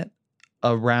Senate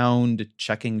around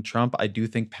checking Trump. I do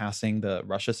think passing the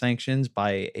Russia sanctions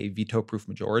by a veto-proof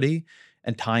majority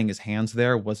and tying his hands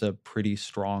there was a pretty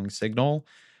strong signal.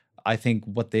 I think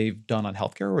what they've done on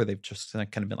healthcare, where they've just kind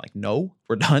of been like, no,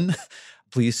 we're done.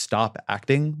 Please stop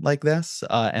acting like this,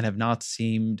 and have not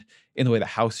seemed, in the way the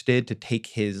House did, to take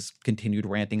his continued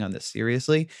ranting on this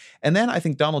seriously. And then I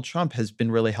think Donald Trump has been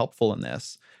really helpful in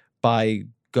this by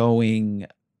going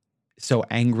so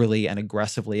angrily and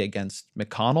aggressively against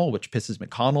McConnell, which pisses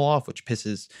McConnell off, which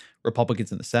pisses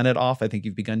Republicans in the Senate off. I think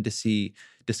you've begun to see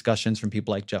discussions from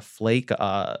people like Jeff Flake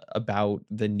about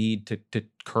the need to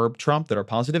curb Trump that are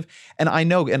positive. And I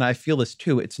know, and I feel this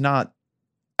too, it's not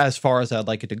as far as I'd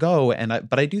like it to go.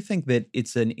 But I do think that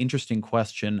it's an interesting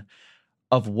question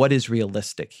of what is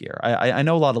realistic here. I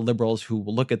know a lot of liberals who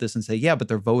will look at this and say, yeah, but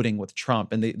they're voting with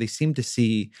Trump. And they seem to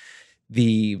see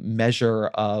the measure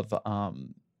of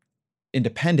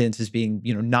independence as being,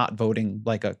 not voting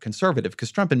like a conservative,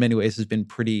 because Trump in many ways has been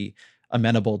pretty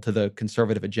amenable to the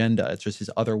conservative agenda. It's just his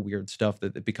other weird stuff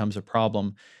that becomes a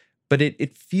problem. But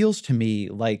it feels to me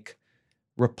like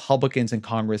Republicans in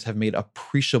Congress have made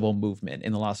appreciable movement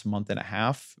in the last month and a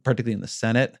half, particularly in the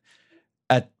Senate,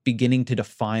 at beginning to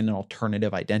define an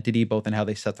alternative identity, both in how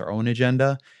they set their own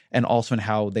agenda and also in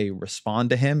how they respond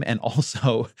to him, and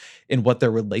also in what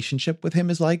their relationship with him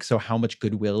is like. So how much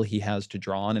goodwill he has to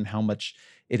draw on and how much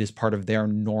it is part of their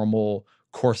normal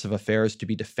course of affairs to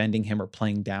be defending him or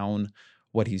playing down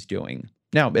what he's doing.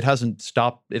 Now, it hasn't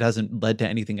led to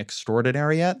anything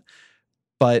extraordinary yet,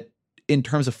 but in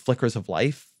terms of flickers of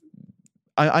life,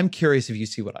 I'm curious if you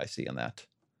see what I see in that.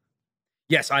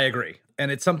 Yes, I agree. And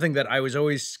it's something that I was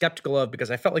always skeptical of because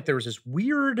I felt like there was this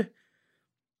weird,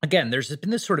 again, there's been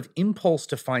this sort of impulse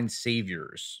to find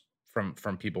saviors from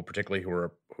people, particularly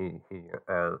who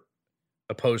are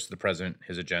opposed to the president,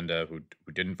 his agenda, who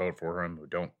didn't vote for him, who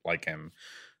don't like him,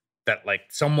 that like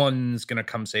someone's going to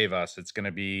come save us. It's going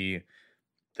to be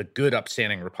the good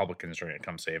upstanding Republicans are going to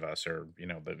come save us, or,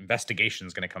 the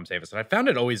investigation's going to come save us. And I found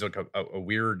it always like a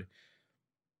weird,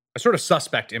 a sort of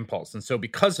suspect impulse. And so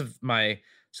because of my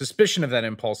suspicion of that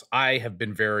impulse, I have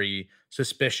been very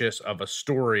suspicious of a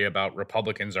story about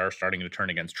Republicans are starting to turn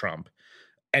against Trump.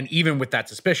 And even with that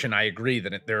suspicion, I agree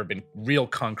that there have been real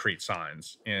concrete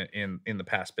signs in the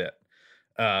past bit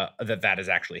that is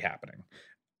actually happening.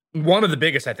 One of the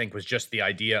biggest, I think, was just the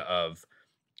idea of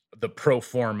the pro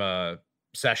forma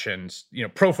sessions,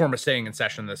 pro forma staying in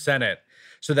session in the Senate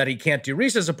so that he can't do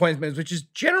recess appointments, which is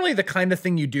generally the kind of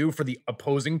thing you do for the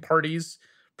opposing party's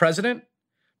president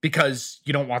because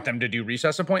you don't want them to do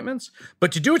recess appointments.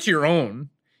 But to do it to your own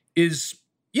is,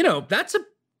 that's a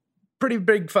pretty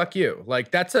big fuck you.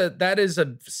 Like that is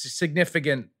a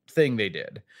significant thing they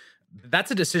did. That's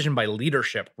a decision by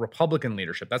leadership, Republican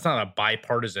leadership. That's not a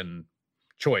bipartisan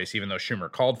choice, even though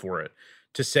Schumer called for it,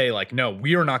 to say like, no,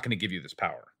 we are not going to give you this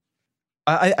power.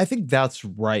 I think that's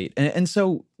right. And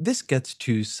so this gets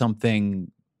to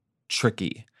something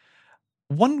tricky.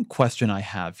 One question I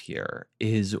have here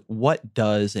is, what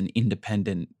does an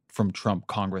independent from Trump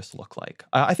Congress look like?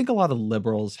 I think a lot of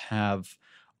liberals have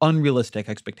unrealistic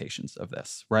expectations of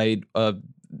this, right?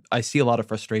 I see a lot of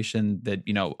frustration that,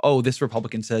 this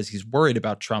Republican says he's worried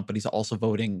about Trump, but he's also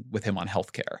voting with him on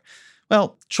healthcare.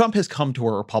 Well, Trump has come to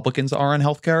where Republicans are on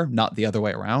healthcare, not the other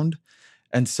way around.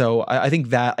 And so I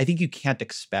think you can't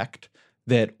expect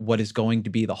that what is going to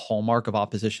be the hallmark of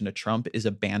opposition to Trump is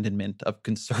abandonment of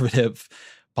conservative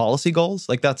policy goals.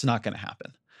 Like, that's not going to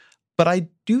happen. But I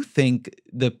do think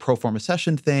the pro forma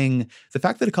session thing, the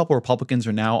fact that a couple of Republicans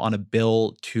are now on a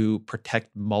bill to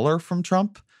protect Mueller from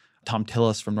Trump, Tom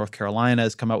Tillis from North Carolina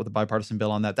has come out with a bipartisan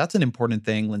bill on that. That's an important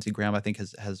thing. Lindsey Graham, I think,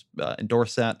 has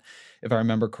endorsed that, if I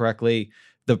remember correctly,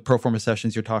 the pro forma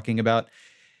sessions you're talking about.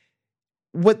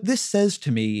 What this says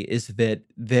to me is that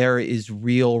there is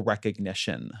real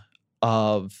recognition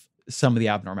of some of the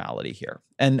abnormality here.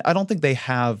 And I don't think they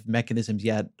have mechanisms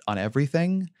yet on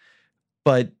everything,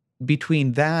 but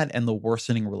between that and the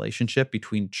worsening relationship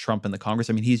between Trump and the Congress,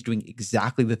 I mean, he's doing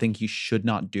exactly the thing he should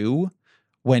not do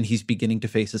when he's beginning to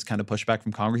face this kind of pushback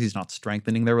from Congress. He's not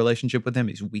strengthening their relationship with him.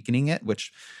 He's weakening it,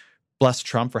 which, bless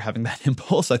Trump for having that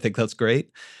impulse. I think that's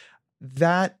great.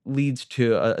 That leads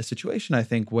to a situation, I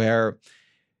think, where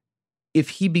if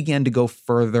he began to go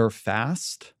further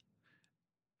fast,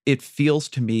 it feels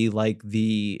to me like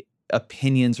the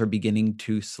opinions are beginning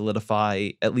to solidify,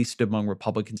 at least among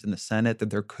Republicans in the Senate, that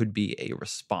there could be a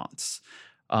response.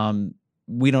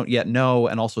 We don't yet know,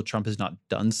 and also Trump has not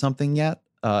done something yet,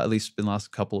 at least in the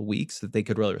last couple of weeks, that they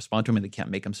could really respond to him, and they can't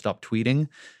make him stop tweeting.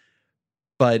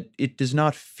 But it does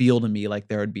not feel to me like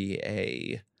there would be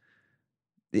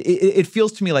it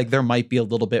feels to me like there might be a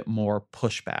little bit more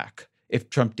pushback if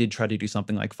Trump did try to do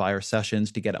something like fire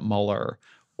Sessions to get at Mueller,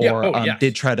 or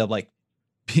did try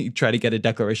to get a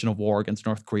declaration of war against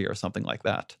North Korea or something like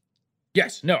that.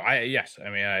 Yes. No, I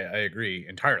agree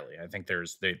entirely. I think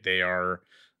they are.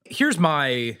 Here's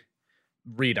my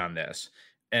read on this,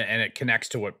 and it connects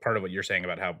to part of what you're saying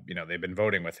about how, they've been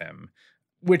voting with him,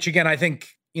 which again, I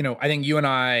think you and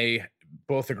I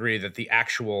both agree that the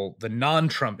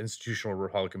non-Trump institutional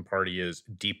Republican Party is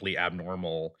deeply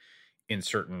abnormal in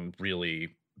certain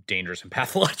really dangerous and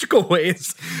pathological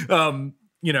ways. In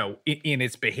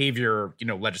its behavior,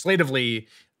 legislatively,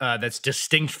 that's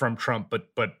distinct from Trump,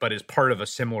 but is part of a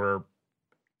similar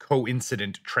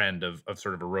coincident trend of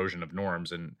sort of erosion of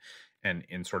norms and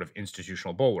in sort of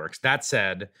institutional bulwarks. That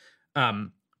said,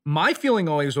 my feeling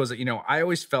always was that, I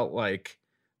always felt like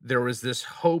there was this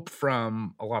hope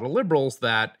from a lot of liberals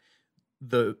that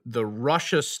the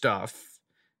Russia stuff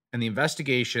and the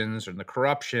investigations and the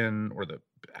corruption or the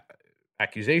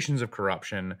accusations of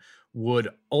corruption would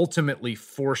ultimately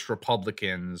force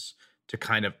Republicans to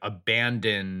kind of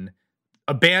abandon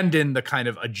the kind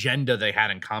of agenda they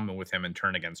had in common with him and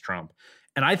turn against Trump.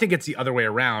 And I think it's the other way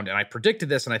around. And I predicted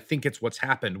this, and I think it's what's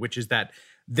happened, which is that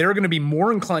they're going to be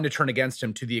more inclined to turn against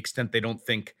him to the extent they don't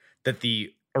think that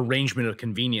the arrangement of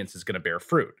convenience is going to bear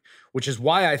fruit, which is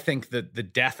why I think that the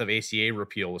death of ACA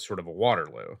repeal was sort of a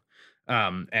Waterloo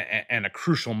and a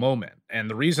crucial moment. And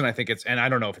the reason I think and I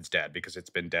don't know if it's dead because it's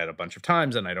been dead a bunch of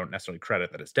times and I don't necessarily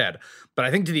credit that it's dead, but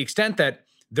I think to the extent that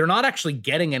they're not actually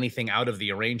getting anything out of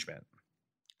the arrangement,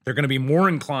 they're going to be more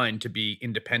inclined to be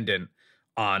independent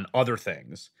on other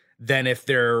things than if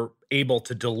they're able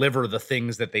to deliver the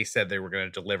things that they said they were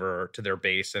going to deliver to their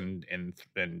base and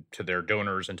to their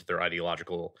donors and to their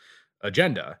ideological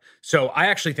agenda. So I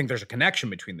actually think there's a connection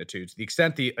between the two. To the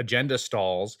extent the agenda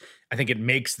stalls, I think it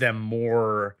makes them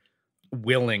more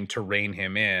willing to rein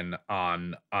him in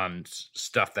on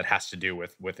stuff that has to do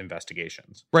with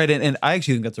investigations. Right. And I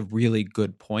actually think that's a really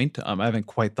good point. I haven't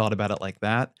quite thought about it like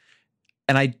that.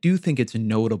 And I do think it's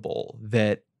notable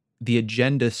that the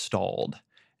agenda stalled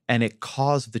and it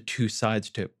caused the two sides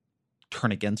to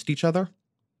turn against each other,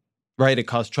 right? It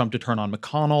caused Trump to turn on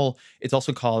McConnell. It's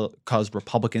also caused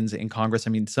Republicans in Congress.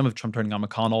 I mean, some of Trump turning on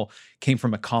McConnell came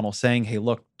from McConnell saying, hey,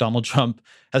 look, Donald Trump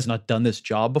has not done this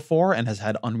job before and has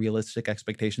had unrealistic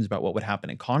expectations about what would happen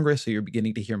in Congress. So you're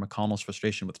beginning to hear McConnell's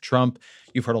frustration with Trump.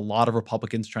 You've heard a lot of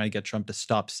Republicans trying to get Trump to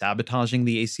stop sabotaging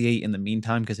the ACA in the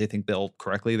meantime because they think they'll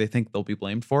be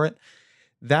blamed for it.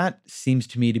 That seems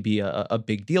to me to be a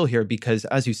big deal here because,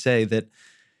 as you say, that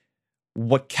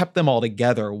what kept them all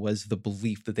together was the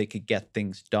belief that they could get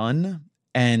things done.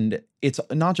 And it's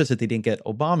not just that they didn't get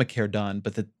Obamacare done,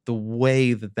 but that the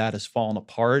way that has fallen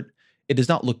apart, it does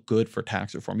not look good for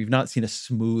tax reform. You've not seen a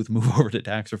smooth move over to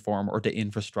tax reform or to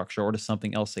infrastructure or to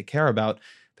something else they care about.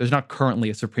 There's not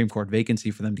currently a Supreme Court vacancy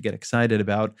for them to get excited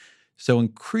about. So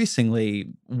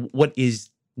increasingly, what is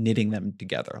knitting them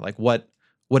together? Like what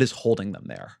is holding them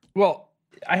there? Well,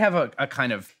 I have a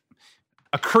kind of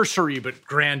a cursory but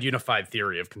grand unified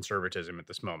theory of conservatism at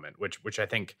this moment, which I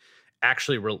think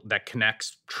actually that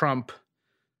connects Trump,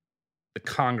 the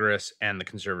Congress, and the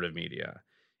conservative media.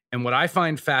 And what I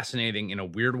find fascinating in a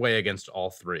weird way against all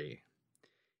three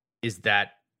is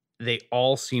that they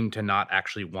all seem to not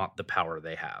actually want the power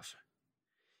they have.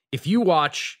 If you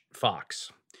watch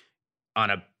Fox on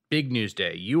a big news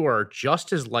day, you are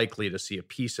just as likely to see a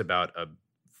piece about a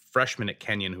freshman at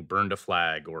Kenyon who burned a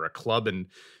flag, or a club in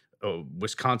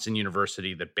Wisconsin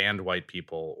University that banned white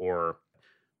people, or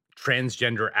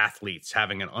transgender athletes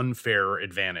having an unfair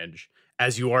advantage,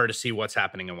 as you are to see what's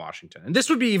happening in Washington. And this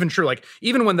would be even true, like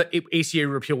even when the ACA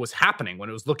repeal was happening, when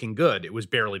it was looking good, it was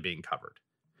barely being covered.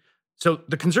 So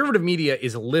the conservative media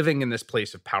is living in this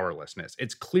place of powerlessness.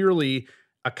 It's clearly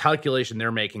a calculation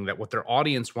they're making that what their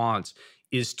audience wants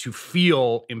is to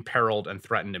feel imperiled and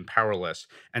threatened and powerless.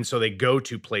 And so they go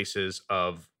to places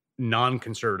of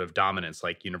non-conservative dominance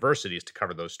like universities to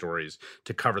cover those stories,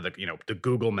 to cover the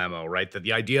Google memo, right? That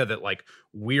the idea that like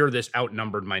we're this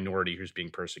outnumbered minority who's being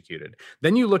persecuted.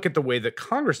 Then you look at the way that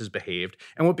Congress has behaved,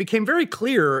 and what became very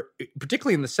clear,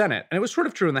 particularly in the Senate, and it was sort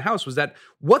of true in the House, was that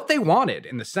what they wanted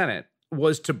in the Senate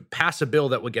was to pass a bill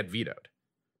that would get vetoed.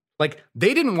 Like,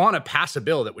 they didn't want to pass a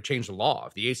bill that would change the law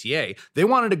of the ACA. They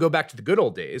wanted to go back to the good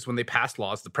old days when they passed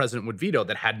laws the president would veto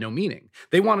that had no meaning.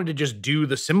 They wanted to just do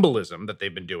the symbolism that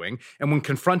they've been doing. And when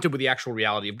confronted with the actual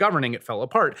reality of governing, it fell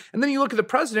apart. And then you look at the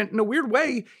president in a weird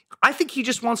way. I think he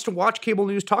just wants to watch cable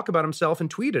news talk about himself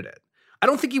and tweet at it. I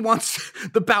don't think he wants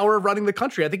the power of running the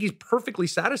country. I think he's perfectly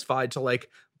satisfied to like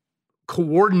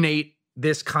coordinate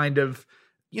this kind of,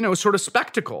 sort of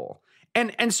spectacle.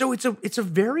 And so it's a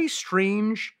very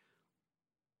strange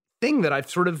thing that I've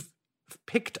sort of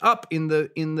picked up in the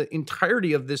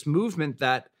entirety of this movement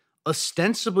that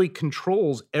ostensibly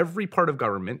controls every part of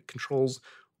government, controls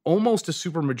almost a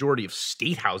supermajority of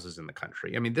state houses in the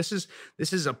country. I mean, this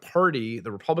is a party,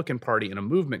 the Republican Party, and a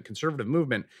movement, conservative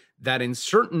movement, that in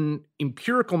certain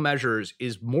empirical measures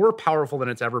is more powerful than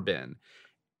it's ever been,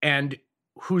 and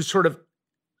whose sort of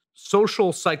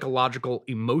social, psychological,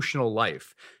 emotional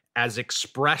life as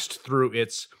expressed through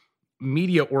its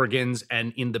media organs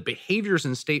and in the behaviors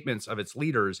and statements of its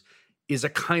leaders is a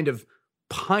kind of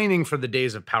pining for the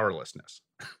days of powerlessness.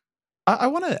 I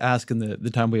want to ask in the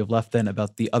time we have left then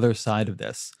about the other side of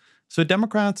this. So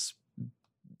Democrats,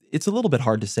 it's a little bit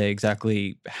hard to say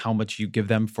exactly how much you give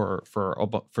them for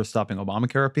stopping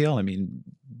Obamacare repeal. I mean,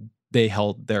 they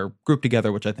held their group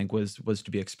together, which I think was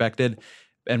to be expected,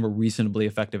 and were reasonably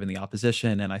effective in the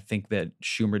opposition. And I think that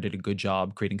Schumer did a good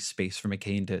job creating space for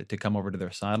McCain to come over to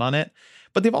their side on it.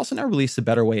 But they've also now released a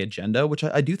Better Way agenda, which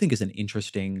I do think is an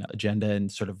interesting agenda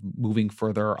and sort of moving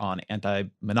further on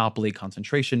anti-monopoly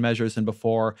concentration measures than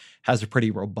before, has a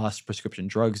pretty robust prescription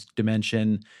drugs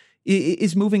dimension,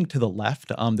 is moving to the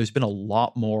left. There's been a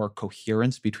lot more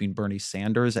coherence between Bernie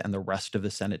Sanders and the rest of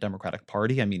the Senate Democratic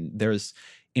Party. I mean, there's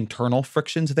internal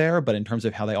frictions there, but in terms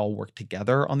of how they all work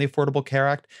together on the Affordable Care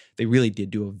Act, they really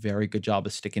did do a very good job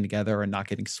of sticking together and not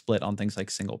getting split on things like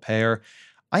single payer.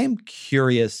 I am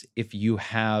curious if you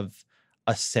have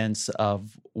a sense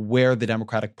of where the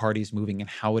Democratic Party is moving and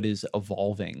how it is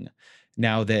evolving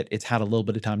now that it's had a little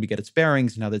bit of time to get its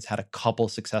bearings, now that it's had a couple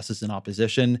successes in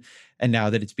opposition, and now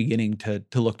that it's beginning to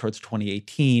look towards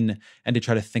 2018 and to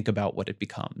try to think about what it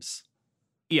becomes.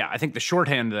 Yeah, I think the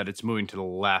shorthand that it's moving to the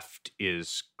left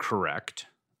is correct.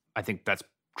 I think that's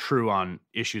true on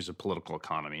issues of political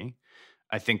economy.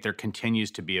 I think there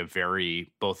continues to be a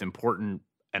very both important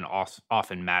and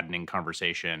often maddening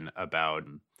conversation about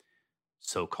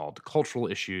so-called cultural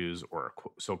issues or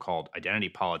so-called identity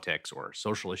politics or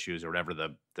social issues or whatever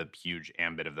the huge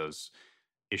ambit of those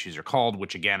issues are called,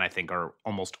 which again, I think are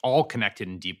almost all connected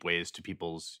in deep ways to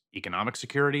people's economic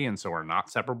security and so are not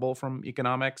separable from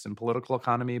economics and political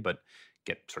economy, but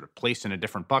get sort of placed in a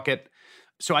different bucket.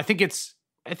 So I think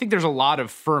there's a lot of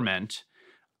ferment.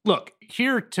 Look,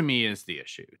 here to me is the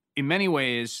issue. In many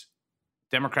ways,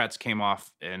 Democrats came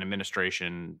off an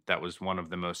administration that was one of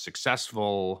the most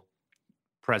successful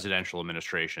presidential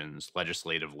administrations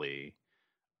legislatively.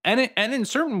 And in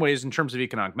certain ways, in terms of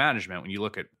economic management, when you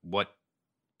look at what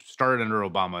started under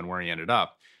Obama and where he ended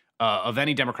up, of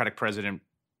any Democratic president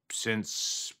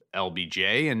since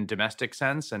LBJ in domestic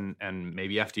sense and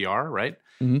maybe FDR, right?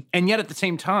 Mm-hmm. And yet at the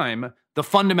same time, the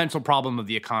fundamental problem of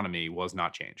the economy was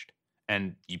not changed.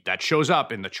 And that shows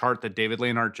up in the chart that David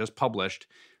Leonhardt just published,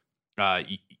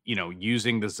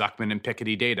 using the Zuckman and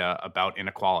Piketty data about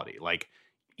inequality. Like,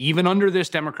 even under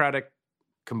this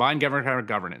combined Democratic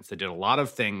governance, they did a lot of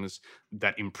things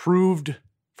that improved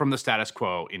from the status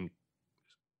quo in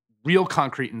real,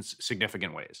 concrete, and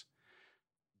significant ways.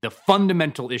 The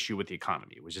fundamental issue with the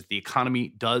economy, which is the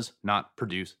economy does not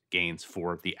produce gains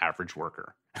for the average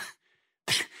worker.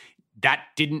 That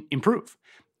didn't improve.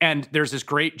 And there's this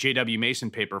great J.W. Mason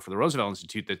paper for the Roosevelt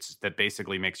Institute that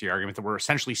basically makes the argument that we're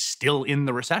essentially still in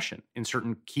the recession in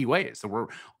certain key ways, that we're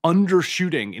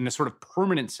undershooting in a sort of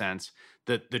permanent sense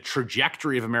the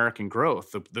trajectory of American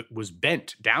growth that was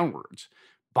bent downwards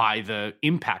by the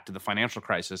impact of the financial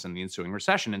crisis and the ensuing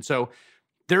recession. And so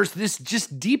there's this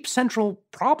just deep central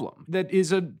problem that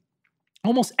is a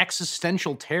almost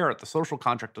existential tear at the social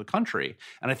contract of the country.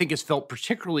 And I think it's felt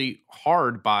particularly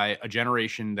hard by a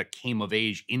generation that came of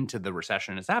age into the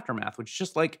recession and its aftermath, which is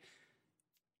just like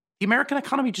the American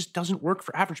economy just doesn't work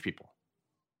for average people.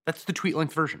 That's the tweet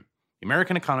length version. The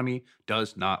American economy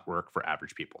does not work for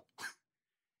average people.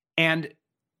 And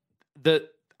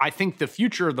I think the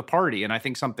future of the party, and I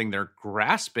think something they're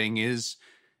grasping, is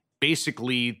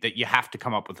basically that you have to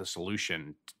come up with a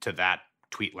solution to that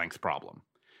tweet length problem.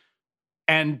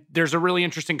 And there's a really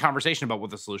interesting conversation about what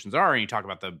the solutions are. And you talk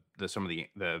about some of the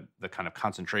kind of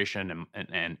concentration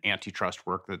and antitrust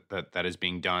work that is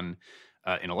being done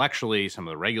intellectually, some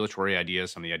of the regulatory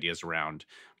ideas, some of the ideas around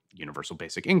universal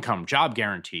basic income, job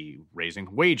guarantee,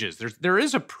 raising wages. There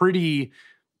is a pretty,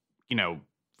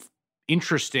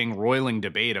 interesting, roiling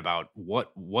debate about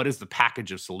what is the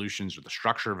package of solutions or the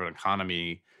structure of an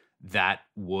economy that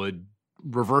would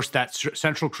reverse that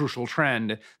central crucial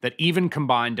trend that even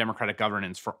combined democratic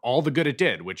governance for all the good it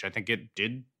did, which I think it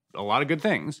did a lot of good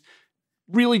things,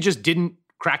 really just didn't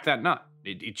crack that nut.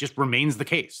 It just remains the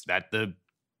case that the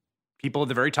people at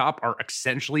the very top are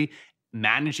essentially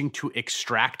managing to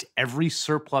extract every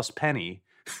surplus penny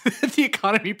that the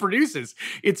economy produces.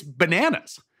 It's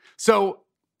bananas. So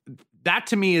that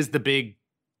to me is the big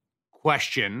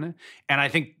question. And I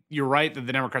think you're right that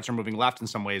the Democrats are moving left in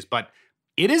some ways, but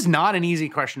it is not an easy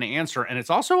question to answer. And it's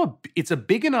also a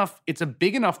big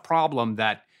enough problem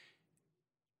that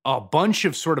a bunch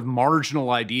of sort of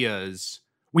marginal ideas,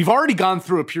 we've already gone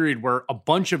through a period where a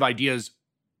bunch of ideas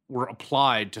were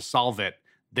applied to solve it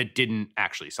that didn't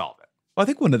actually solve it. Well, I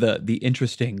think one of the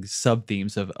interesting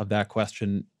sub-themes of that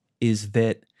question is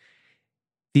that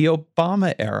the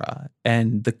Obama era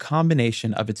and the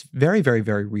combination of its very, very,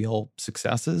 very real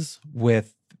successes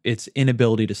with its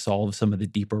inability to solve some of the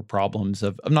deeper problems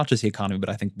of not just the economy, but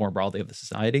I think more broadly of the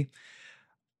society.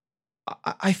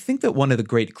 I think that one of the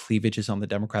great cleavages on the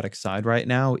Democratic side right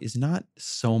now is not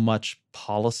so much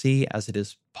policy as it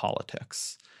is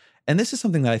politics. And this is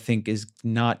something that I think is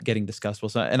not getting discussed well.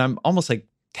 So, and I'm almost like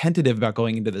tentative about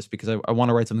going into this because I want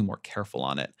to write something more careful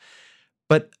on it.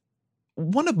 But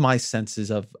one of my senses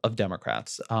of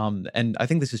Democrats, and I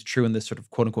think this is true in this sort of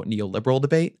quote unquote neoliberal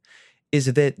debate, is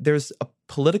that there's a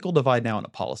political divide now and a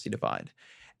policy divide.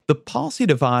 The policy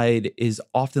divide is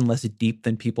often less deep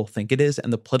than people think it is,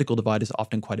 and the political divide is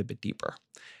often quite a bit deeper.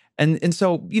 And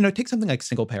so, take something like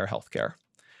single payer healthcare.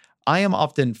 I am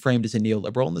often framed as a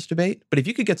neoliberal in this debate, but if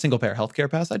you could get single payer healthcare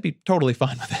passed, I'd be totally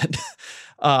fine with it.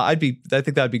 I think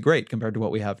that'd be great compared to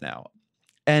what we have now.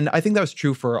 And I think that was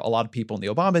true for a lot of people in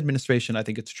the Obama administration. I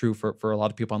think it's true for a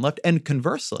lot of people on the left. And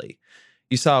conversely,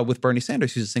 you saw with Bernie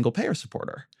Sanders, who's a single payer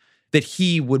supporter, that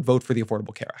he would vote for the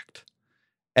Affordable Care Act.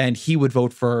 And he would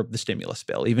vote for the stimulus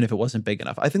bill, even if it wasn't big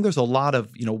enough. I think there's a lot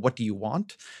of, what do you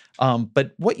want?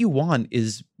 But what you want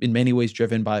is in many ways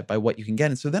driven by what you can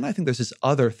get. And so then I think there's this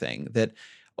other thing that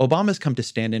Obama's come to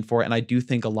stand in for. And I do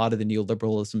think a lot of the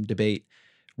neoliberalism debate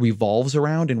revolves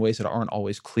around in ways that aren't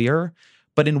always clear.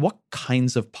 But in what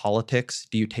kinds of politics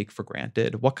do you take for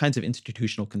granted? What kinds of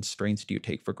institutional constraints do you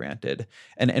take for granted?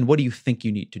 And what do you think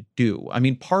you need to do? I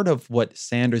mean, part of what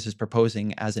Sanders is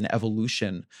proposing as an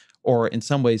evolution, or in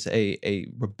some ways a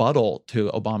rebuttal to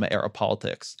Obama-era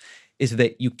politics, is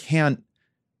that you can't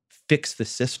fix the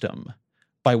system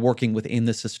by working within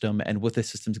the system and with the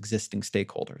system's existing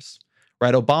stakeholders,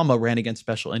 right? Obama ran against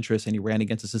special interests and he ran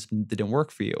against a system that didn't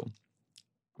work for you.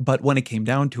 But when it came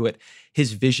down to it,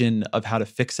 his vision of how to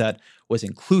fix that was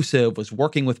inclusive, was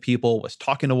working with people, was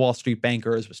talking to Wall Street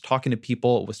bankers, was talking to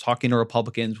people, was talking to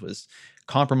Republicans, was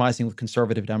compromising with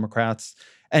conservative Democrats.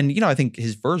 And, I think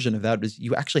his version of that was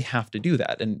you actually have to do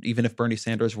that. And even if Bernie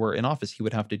Sanders were in office, he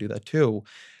would have to do that too.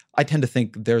 I tend to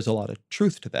think there's a lot of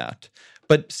truth to that.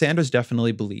 But Sanders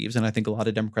definitely believes, and I think a lot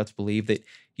of Democrats believe, that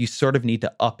you sort of need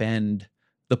to upend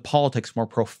the politics more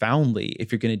profoundly if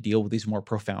you're going to deal with these more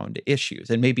profound issues.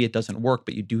 And maybe it doesn't work,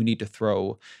 but you do need to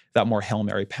throw that more Hail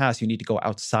Mary pass. You need to go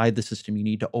outside the system. You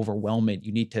need to overwhelm it.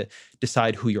 You need to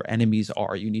decide who your enemies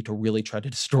are. You need to really try to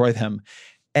destroy them.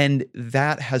 And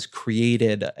that has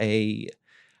created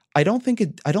I don't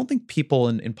think people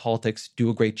in politics do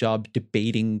a great job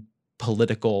debating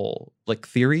political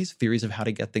theories of how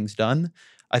to get things done.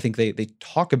 I think they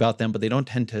talk about them, but they don't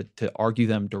tend to argue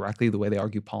them directly the way they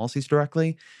argue policies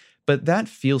directly. But that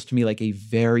feels to me like a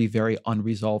very, very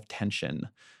unresolved tension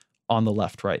on the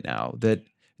left right now. That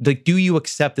do you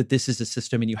accept that this is a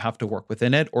system and you have to work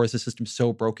within it, or is the system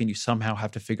so broken you somehow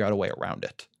have to figure out a way around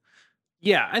it?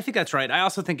 Yeah, I think that's right. I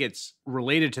also think it's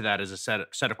related to that as a set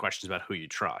of questions about who you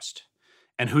trust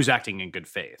and who's acting in good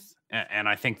faith. And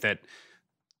I think that,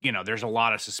 there's a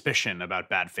lot of suspicion about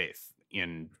bad faith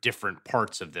in different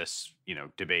parts of this,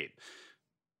 debate.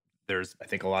 There's, I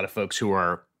think, a lot of folks who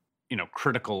are,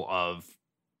 critical of,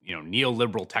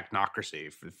 neoliberal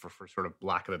technocracy, for sort of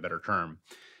lack of a better term,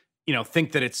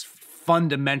 think that it's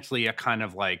fundamentally a kind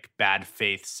of bad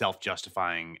faith,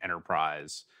 self-justifying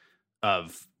enterprise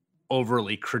of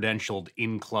overly credentialed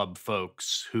in-club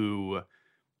folks who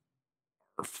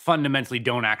fundamentally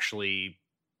don't actually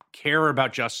care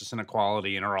about justice and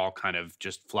equality and are all kind of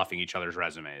just fluffing each other's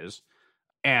resumes.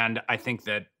 And I think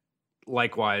that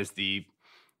likewise, the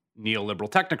neoliberal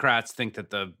technocrats think that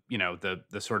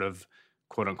the sort of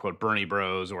quote unquote Bernie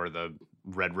bros or the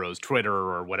Red Rose Twitter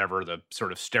or whatever the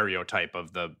sort of stereotype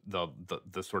of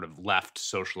the sort of left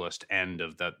socialist end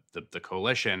of the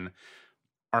coalition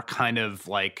are kind of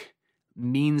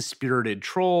mean-spirited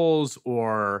trolls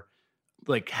or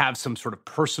have some sort of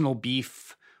personal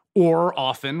beef, or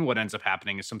often what ends up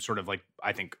happening is some sort of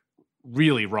I think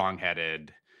really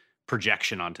wrong-headed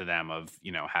projection onto them of,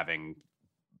 having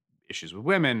issues with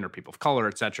women or people of color,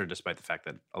 et cetera, despite the fact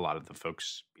that a lot of the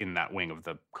folks in that wing of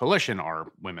the coalition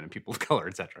are women and people of color,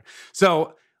 et cetera.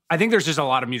 So I think there's just a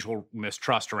lot of mutual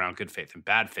mistrust around good faith and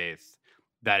bad faith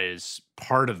that is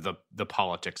part of the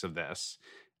politics of this.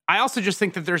 I also just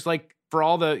think that there's for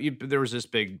all there was this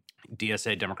big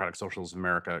DSA, Democratic Socialists of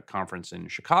America conference in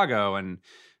Chicago, and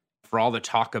for all the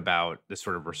talk about this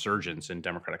sort of resurgence in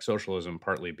democratic socialism,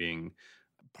 partly being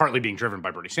driven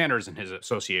by Bernie Sanders and his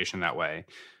association that way,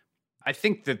 I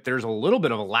think that there's a little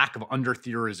bit of a lack of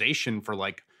under-theorization for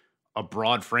a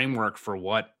broad framework for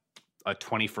what a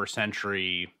 21st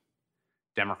century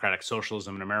democratic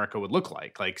socialism in America would look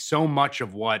like. Like so much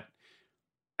of what,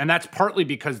 and that's partly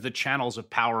because the channels of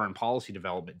power and policy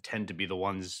development tend to be the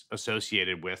ones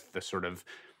associated with the sort of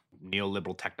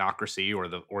neoliberal technocracy or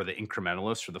the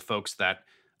incrementalists, or the folks that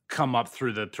come up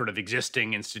through the sort of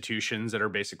existing institutions that are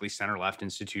basically center left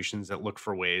institutions that look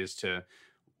for ways to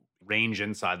range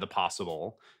inside the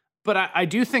possible. But I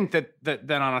do think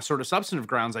that on a sort of substantive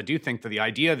grounds, I do think that the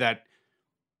idea that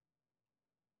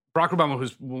Barack Obama,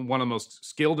 who's one of the most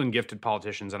skilled and gifted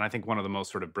politicians, and I think one of the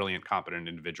most sort of brilliant, competent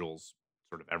individuals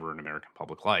sort of ever in American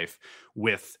public life,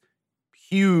 with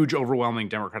huge, overwhelming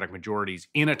Democratic majorities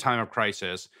in a time of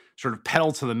crisis, sort of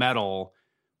pedal to the metal,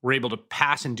 were able to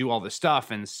pass and do all this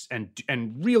stuff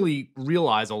and really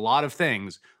realize a lot of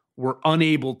things were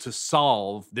unable to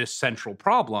solve this central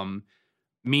problem,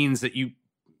 means that you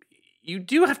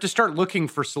do have to start looking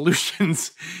for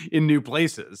solutions in new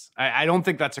places. I don't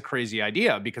think that's a crazy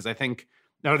idea, because I think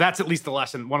that's at least one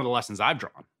of the lessons I've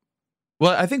drawn.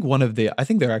 Well, I think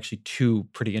there are actually two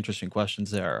pretty interesting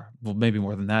questions there. Well, maybe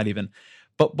more than that even.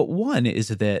 But one is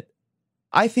that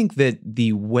I think that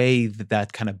the way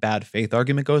that kind of bad faith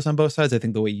argument goes on both sides, I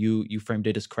think the way you framed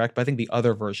it is correct. But I think the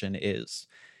other version is,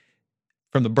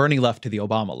 from the Bernie left to the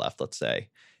Obama left, let's say,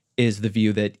 is the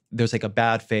view that there's like a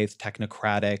bad faith,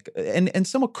 technocratic, and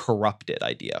somewhat corrupted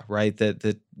idea, right?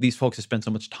 That these folks have spent so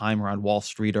much time around Wall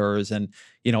Streeters and,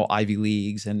 Ivy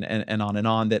Leagues and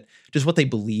on, that just what they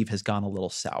believe has gone a little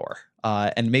sour.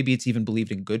 And maybe it's even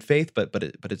believed in good faith, but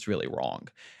it's really wrong.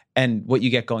 And what you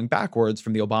get going backwards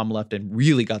from the Obama left, and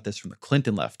really got this from the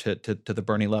Clinton left to the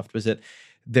Bernie left, was that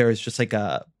there's just like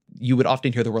you would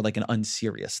often hear the word like an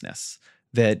unseriousness.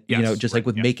 That, yes, just like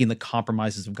with making the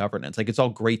compromises of governance, like it's all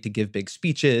great to give big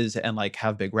speeches and like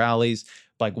have big rallies.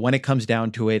 But like when it comes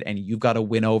down to it and you've got to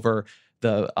win over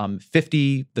the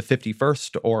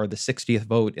 51st or the 60th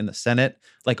vote in the Senate,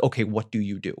 like, okay, what do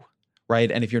you do? Right.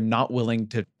 And if you're not willing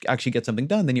to actually get something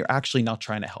done, then you're actually not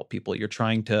trying to help people. You're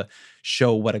trying to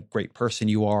show what a great person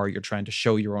you are. You're trying to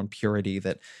show your own purity.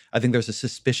 That I think there's a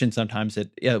suspicion sometimes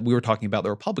that we were talking about the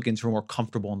Republicans who are more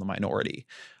comfortable in the minority.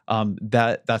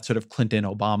 That sort of Clinton,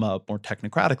 Obama, more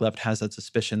technocratic left has that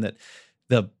suspicion that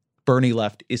the Bernie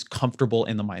left is comfortable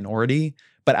in the minority,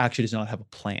 but actually does not have a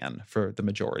plan for the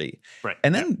majority. Right.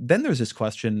 And then there's this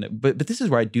question, but this is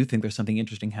where I do think there's something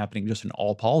interesting happening just in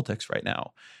all politics right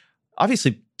now.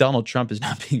 Obviously, Donald Trump is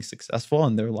not being successful,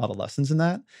 and there are a lot of lessons in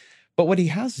that. But what he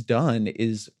has done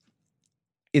is,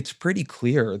 it's pretty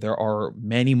clear there are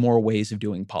many more ways of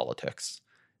doing politics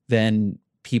than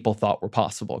people thought were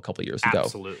possible a couple of years ago.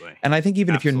 Absolutely. And I think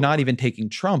even if you're not even taking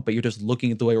Trump, but you're just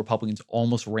looking at the way Republicans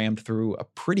almost rammed through a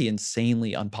pretty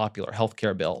insanely unpopular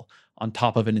healthcare bill on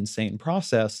top of an insane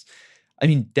process. I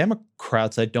mean,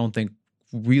 Democrats, I don't think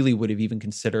really would have even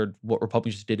considered what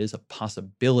Republicans did as a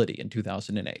possibility in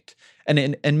 2008. And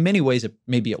in many ways,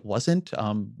 maybe it wasn't.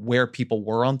 Where people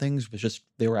were on things was just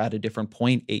they were at a different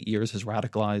point. 8 years has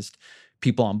radicalized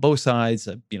people on both sides.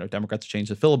 Democrats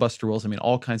changed the filibuster rules. I mean,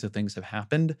 all kinds of things have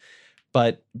happened.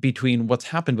 But between what's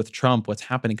happened with Trump, what's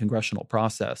happened in congressional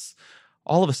process,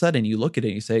 all of a sudden you look at it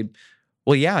and you say,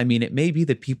 well, yeah, I mean, it may be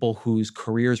that people whose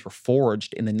careers were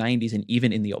forged in the 90s and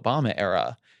even in the Obama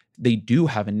era, they do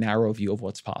have a narrow view of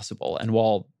what's possible. And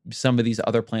while some of these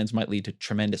other plans might lead to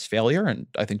tremendous failure, and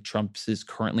I think Trump's is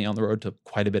currently on the road to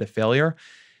quite a bit of failure,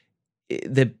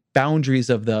 the boundaries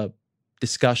of the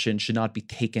discussion should not be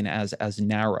taken as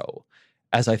narrow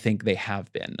as I think they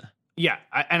have been. Yeah,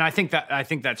 I think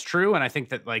that's true, and I think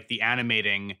that like the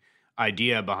animating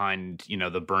idea behind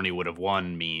the Bernie would have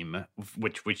won meme,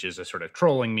 which is a sort of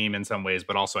trolling meme in some ways,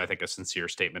 but also I think a sincere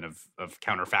statement of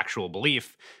counterfactual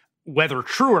belief. Whether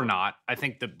true or not, I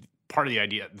think the part of the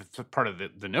idea, part of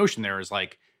the notion there is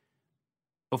like,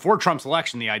 before Trump's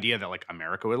election, the idea that like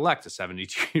America would elect a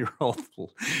 72-year-old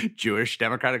Jewish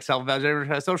Democratic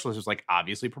self-evaluated socialist was like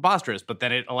obviously preposterous. But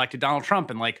then it elected Donald Trump,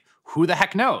 and like who the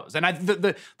heck knows? And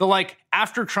the like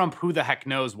after Trump, who the heck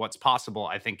knows what's possible?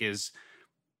 I think is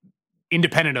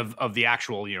independent of the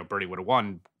actual Bernie would have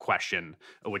won question,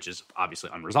 which is obviously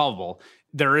unresolvable.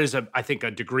 There is I think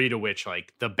a degree to which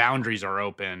like the boundaries are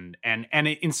open, and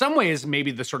in some ways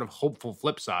maybe the sort of hopeful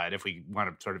flip side, if we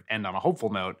want to sort of end on a hopeful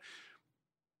note,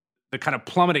 the kind of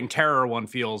plummeting terror one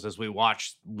feels as we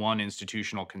watch one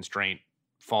institutional constraint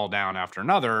fall down after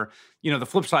another. The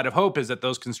flip side of hope is that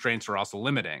those constraints are also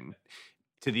limiting.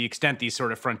 To the extent these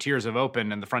sort of frontiers have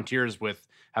opened, and the frontiers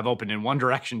have opened in one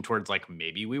direction towards like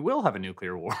maybe we will have a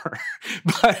nuclear war,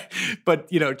 but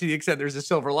to the extent there's a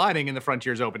silver lining in the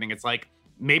frontiers opening, it's like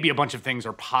maybe a bunch of things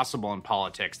are possible in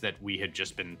politics that we had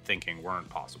just been thinking weren't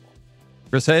possible.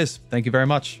 Chris Hayes, thank you very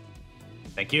much.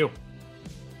 Thank you.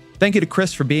 Thank you to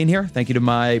Chris for being here. Thank you to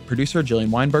my producer, Jillian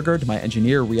Weinberger, to my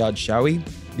engineer, Riyadh Shawi.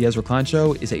 The Ezra Klein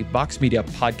Show is a Vox Media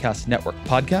Podcast Network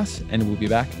podcast, and we'll be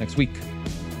back next week.